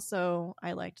whale. So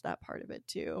I liked that part of it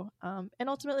too. And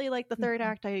ultimately, like the third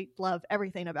act, I love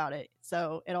everything about it.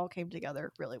 So it all came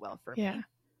together really well for me.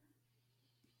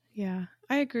 Yeah,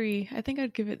 I agree. I think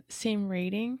I'd give it the same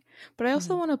rating, but I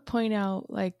also want to point out,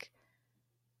 like,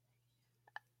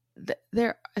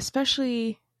 there,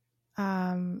 especially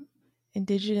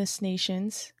Indigenous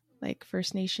nations, like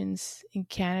First Nations in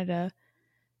Canada,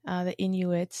 the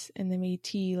Inuits and the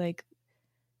Métis, like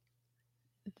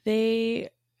they're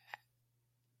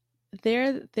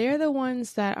the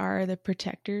ones that are the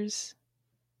protectors,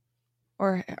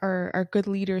 or are good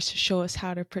leaders to show us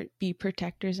how to be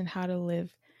protectors and how to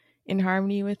live in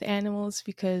harmony with animals,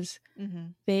 because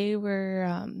they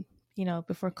were, you know,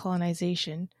 before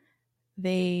colonization,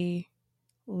 they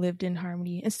lived in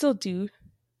harmony and still do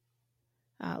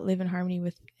live in harmony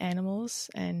with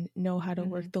animals and know how to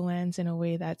work the lands in a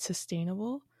way that's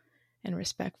sustainable and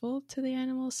respectful to the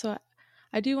animals. So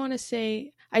I do want to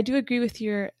say, I do agree with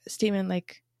your statement,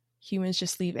 like humans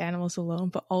just leave animals alone,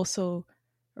 but also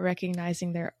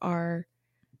recognizing there are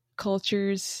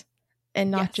cultures,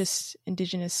 and not just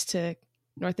indigenous to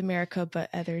North America, but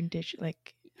other indigenous,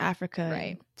 like Africa,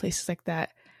 and places like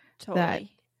that. Totally. That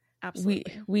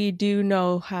Absolutely. we do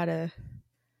know how to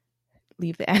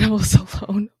leave the animals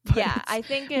alone. Yeah, I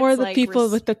think it's more the like people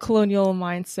with the colonial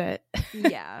mindset.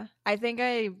 Yeah, I think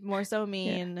I more so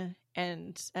mean,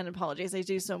 and apologies, I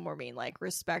do so more mean like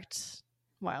respect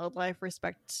wildlife,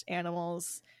 respect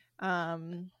animals.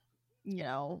 You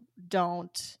know,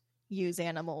 don't use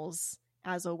animals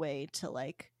as a way to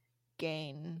like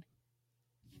gain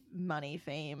money,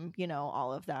 fame, you know,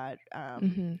 all of that.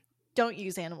 Don't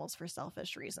use animals for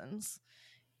selfish reasons.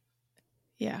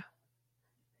 Yeah.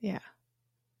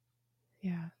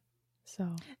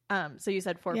 So you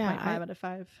said 4.5 out of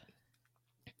 5.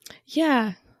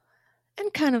 Yeah,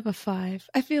 and kind of a 5.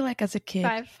 I feel like as a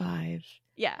kid, 5.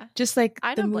 Yeah, just like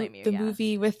I don't blame you. The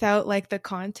movie without like the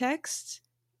context,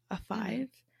 a 5,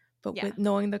 but with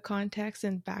knowing the context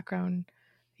and background,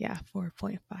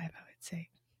 4.5, I would say.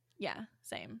 Yeah,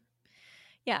 same.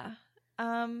 Yeah.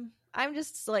 I'm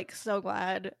just like so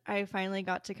glad I finally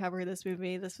got to cover this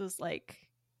movie. This was like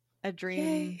a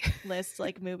dream list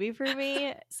like movie for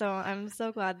me. So I'm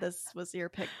so glad this was your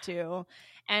pick too.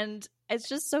 And it's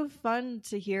just so fun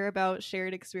to hear about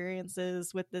shared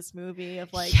experiences with this movie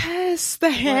of like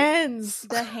the hands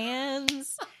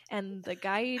and the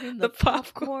guy eating the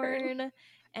popcorn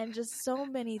and just so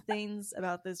many things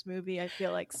about this movie I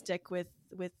feel like stick with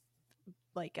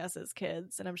like us as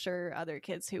kids, and I'm sure other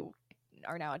kids who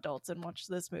are now adults and watched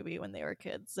this movie when they were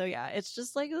kids. So yeah, it's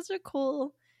just like such a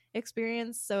cool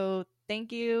experience. So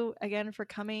thank you again for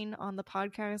coming on the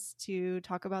podcast to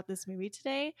talk about this movie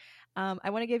today. I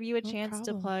want to give you a chance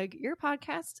to plug your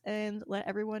podcast and let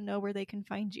everyone know where they can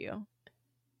find you.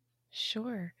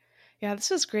 Sure. Yeah, this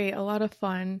was great. A lot of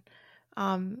fun.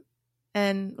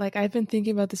 And like I've been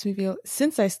thinking about this movie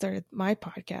since I started my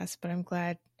podcast, but I'm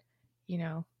glad, you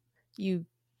know, you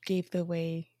gave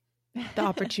the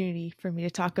opportunity for me to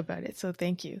talk about it. So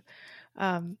thank you.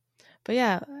 But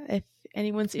yeah, if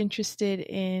anyone's interested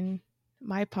in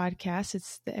my podcast,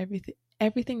 it's the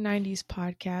Everything 90s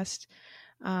podcast.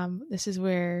 This is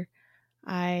where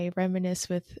I reminisce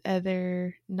with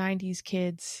other 90s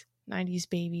kids, 90s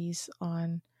babies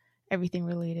on everything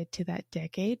related to that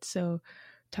decade. So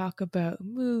talk about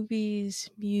movies,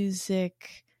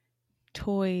 music,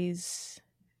 toys,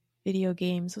 video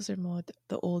games. Those are more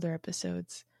the older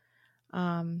episodes.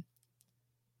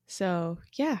 So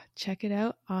yeah, check it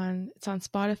out it's on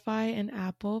Spotify and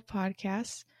Apple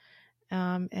Podcasts.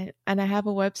 And I have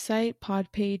a website,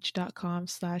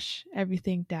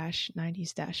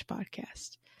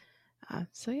 podpage.com/everything-90s-podcast.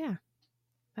 So yeah,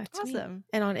 that's awesome. Me.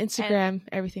 And on Instagram,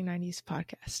 Everything 90s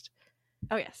Podcast.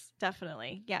 Oh yes,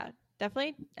 definitely. Yeah,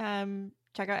 definitely.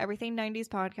 Check out Everything 90s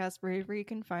podcast wherever you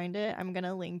can find it. I'm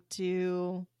gonna link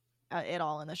to it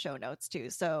all in the show notes too.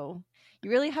 So you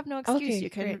really have no excuse. Okay, You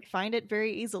can great. find it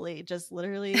very easily. Just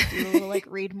literally do a little like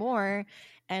read more,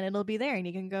 and it'll be there, and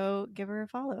you can go give her a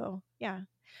follow. Yeah.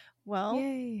 Well,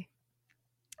 Yay.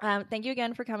 thank you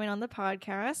again for coming on the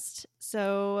podcast.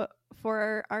 So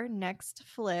for our next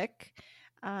flick,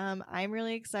 I'm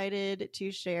really excited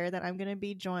to share that I'm going to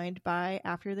be joined by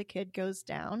After the Kid Goes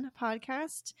Down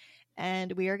podcast,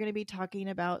 and we are going to be talking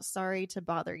about Sorry to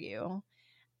Bother You.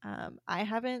 I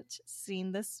haven't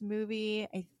seen this movie.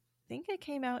 I think it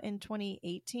came out in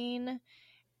 2018,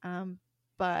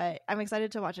 but I'm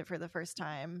excited to watch it for the first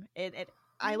time.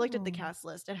 I looked at the cast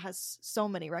list. It has so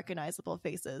many recognizable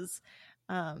faces.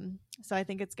 So I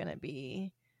think it's going to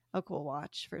be a cool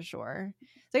watch for sure.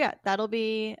 So yeah, that'll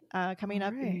be coming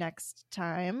up next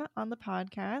time on the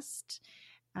podcast.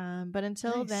 But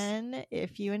until then,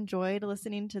 if you enjoyed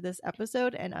listening to this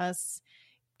episode and us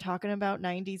talking about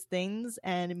 90s things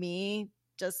and me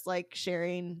just like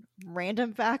sharing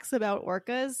random facts about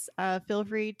orcas, feel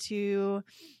free to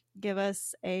give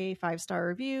us a 5-star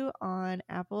review on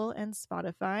Apple and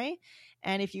Spotify.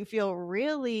 And if you feel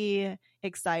really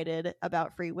excited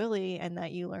about Free Willy and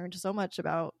that you learned so much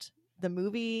about the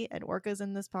movie and orcas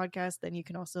in this podcast, then you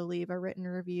can also leave a written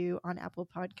review on Apple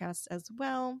Podcasts as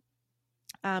well.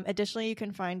 Additionally, you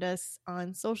can find us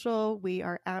on social. We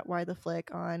are at Why the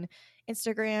Flick on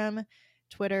Instagram,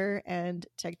 Twitter, and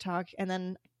TikTok. And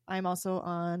then I'm also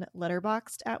on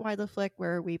Letterboxd at Why the Flick,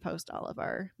 where we post all of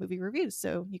our movie reviews.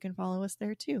 So you can follow us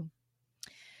there too.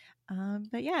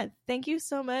 But yeah, thank you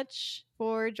so much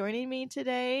for joining me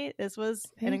today. This was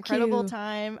an incredible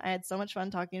time. I had so much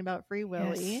fun talking about Free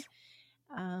Willy.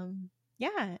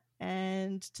 Yeah,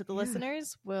 and to the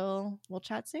listeners, we'll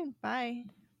chat soon. Bye.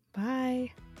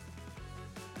 Bye.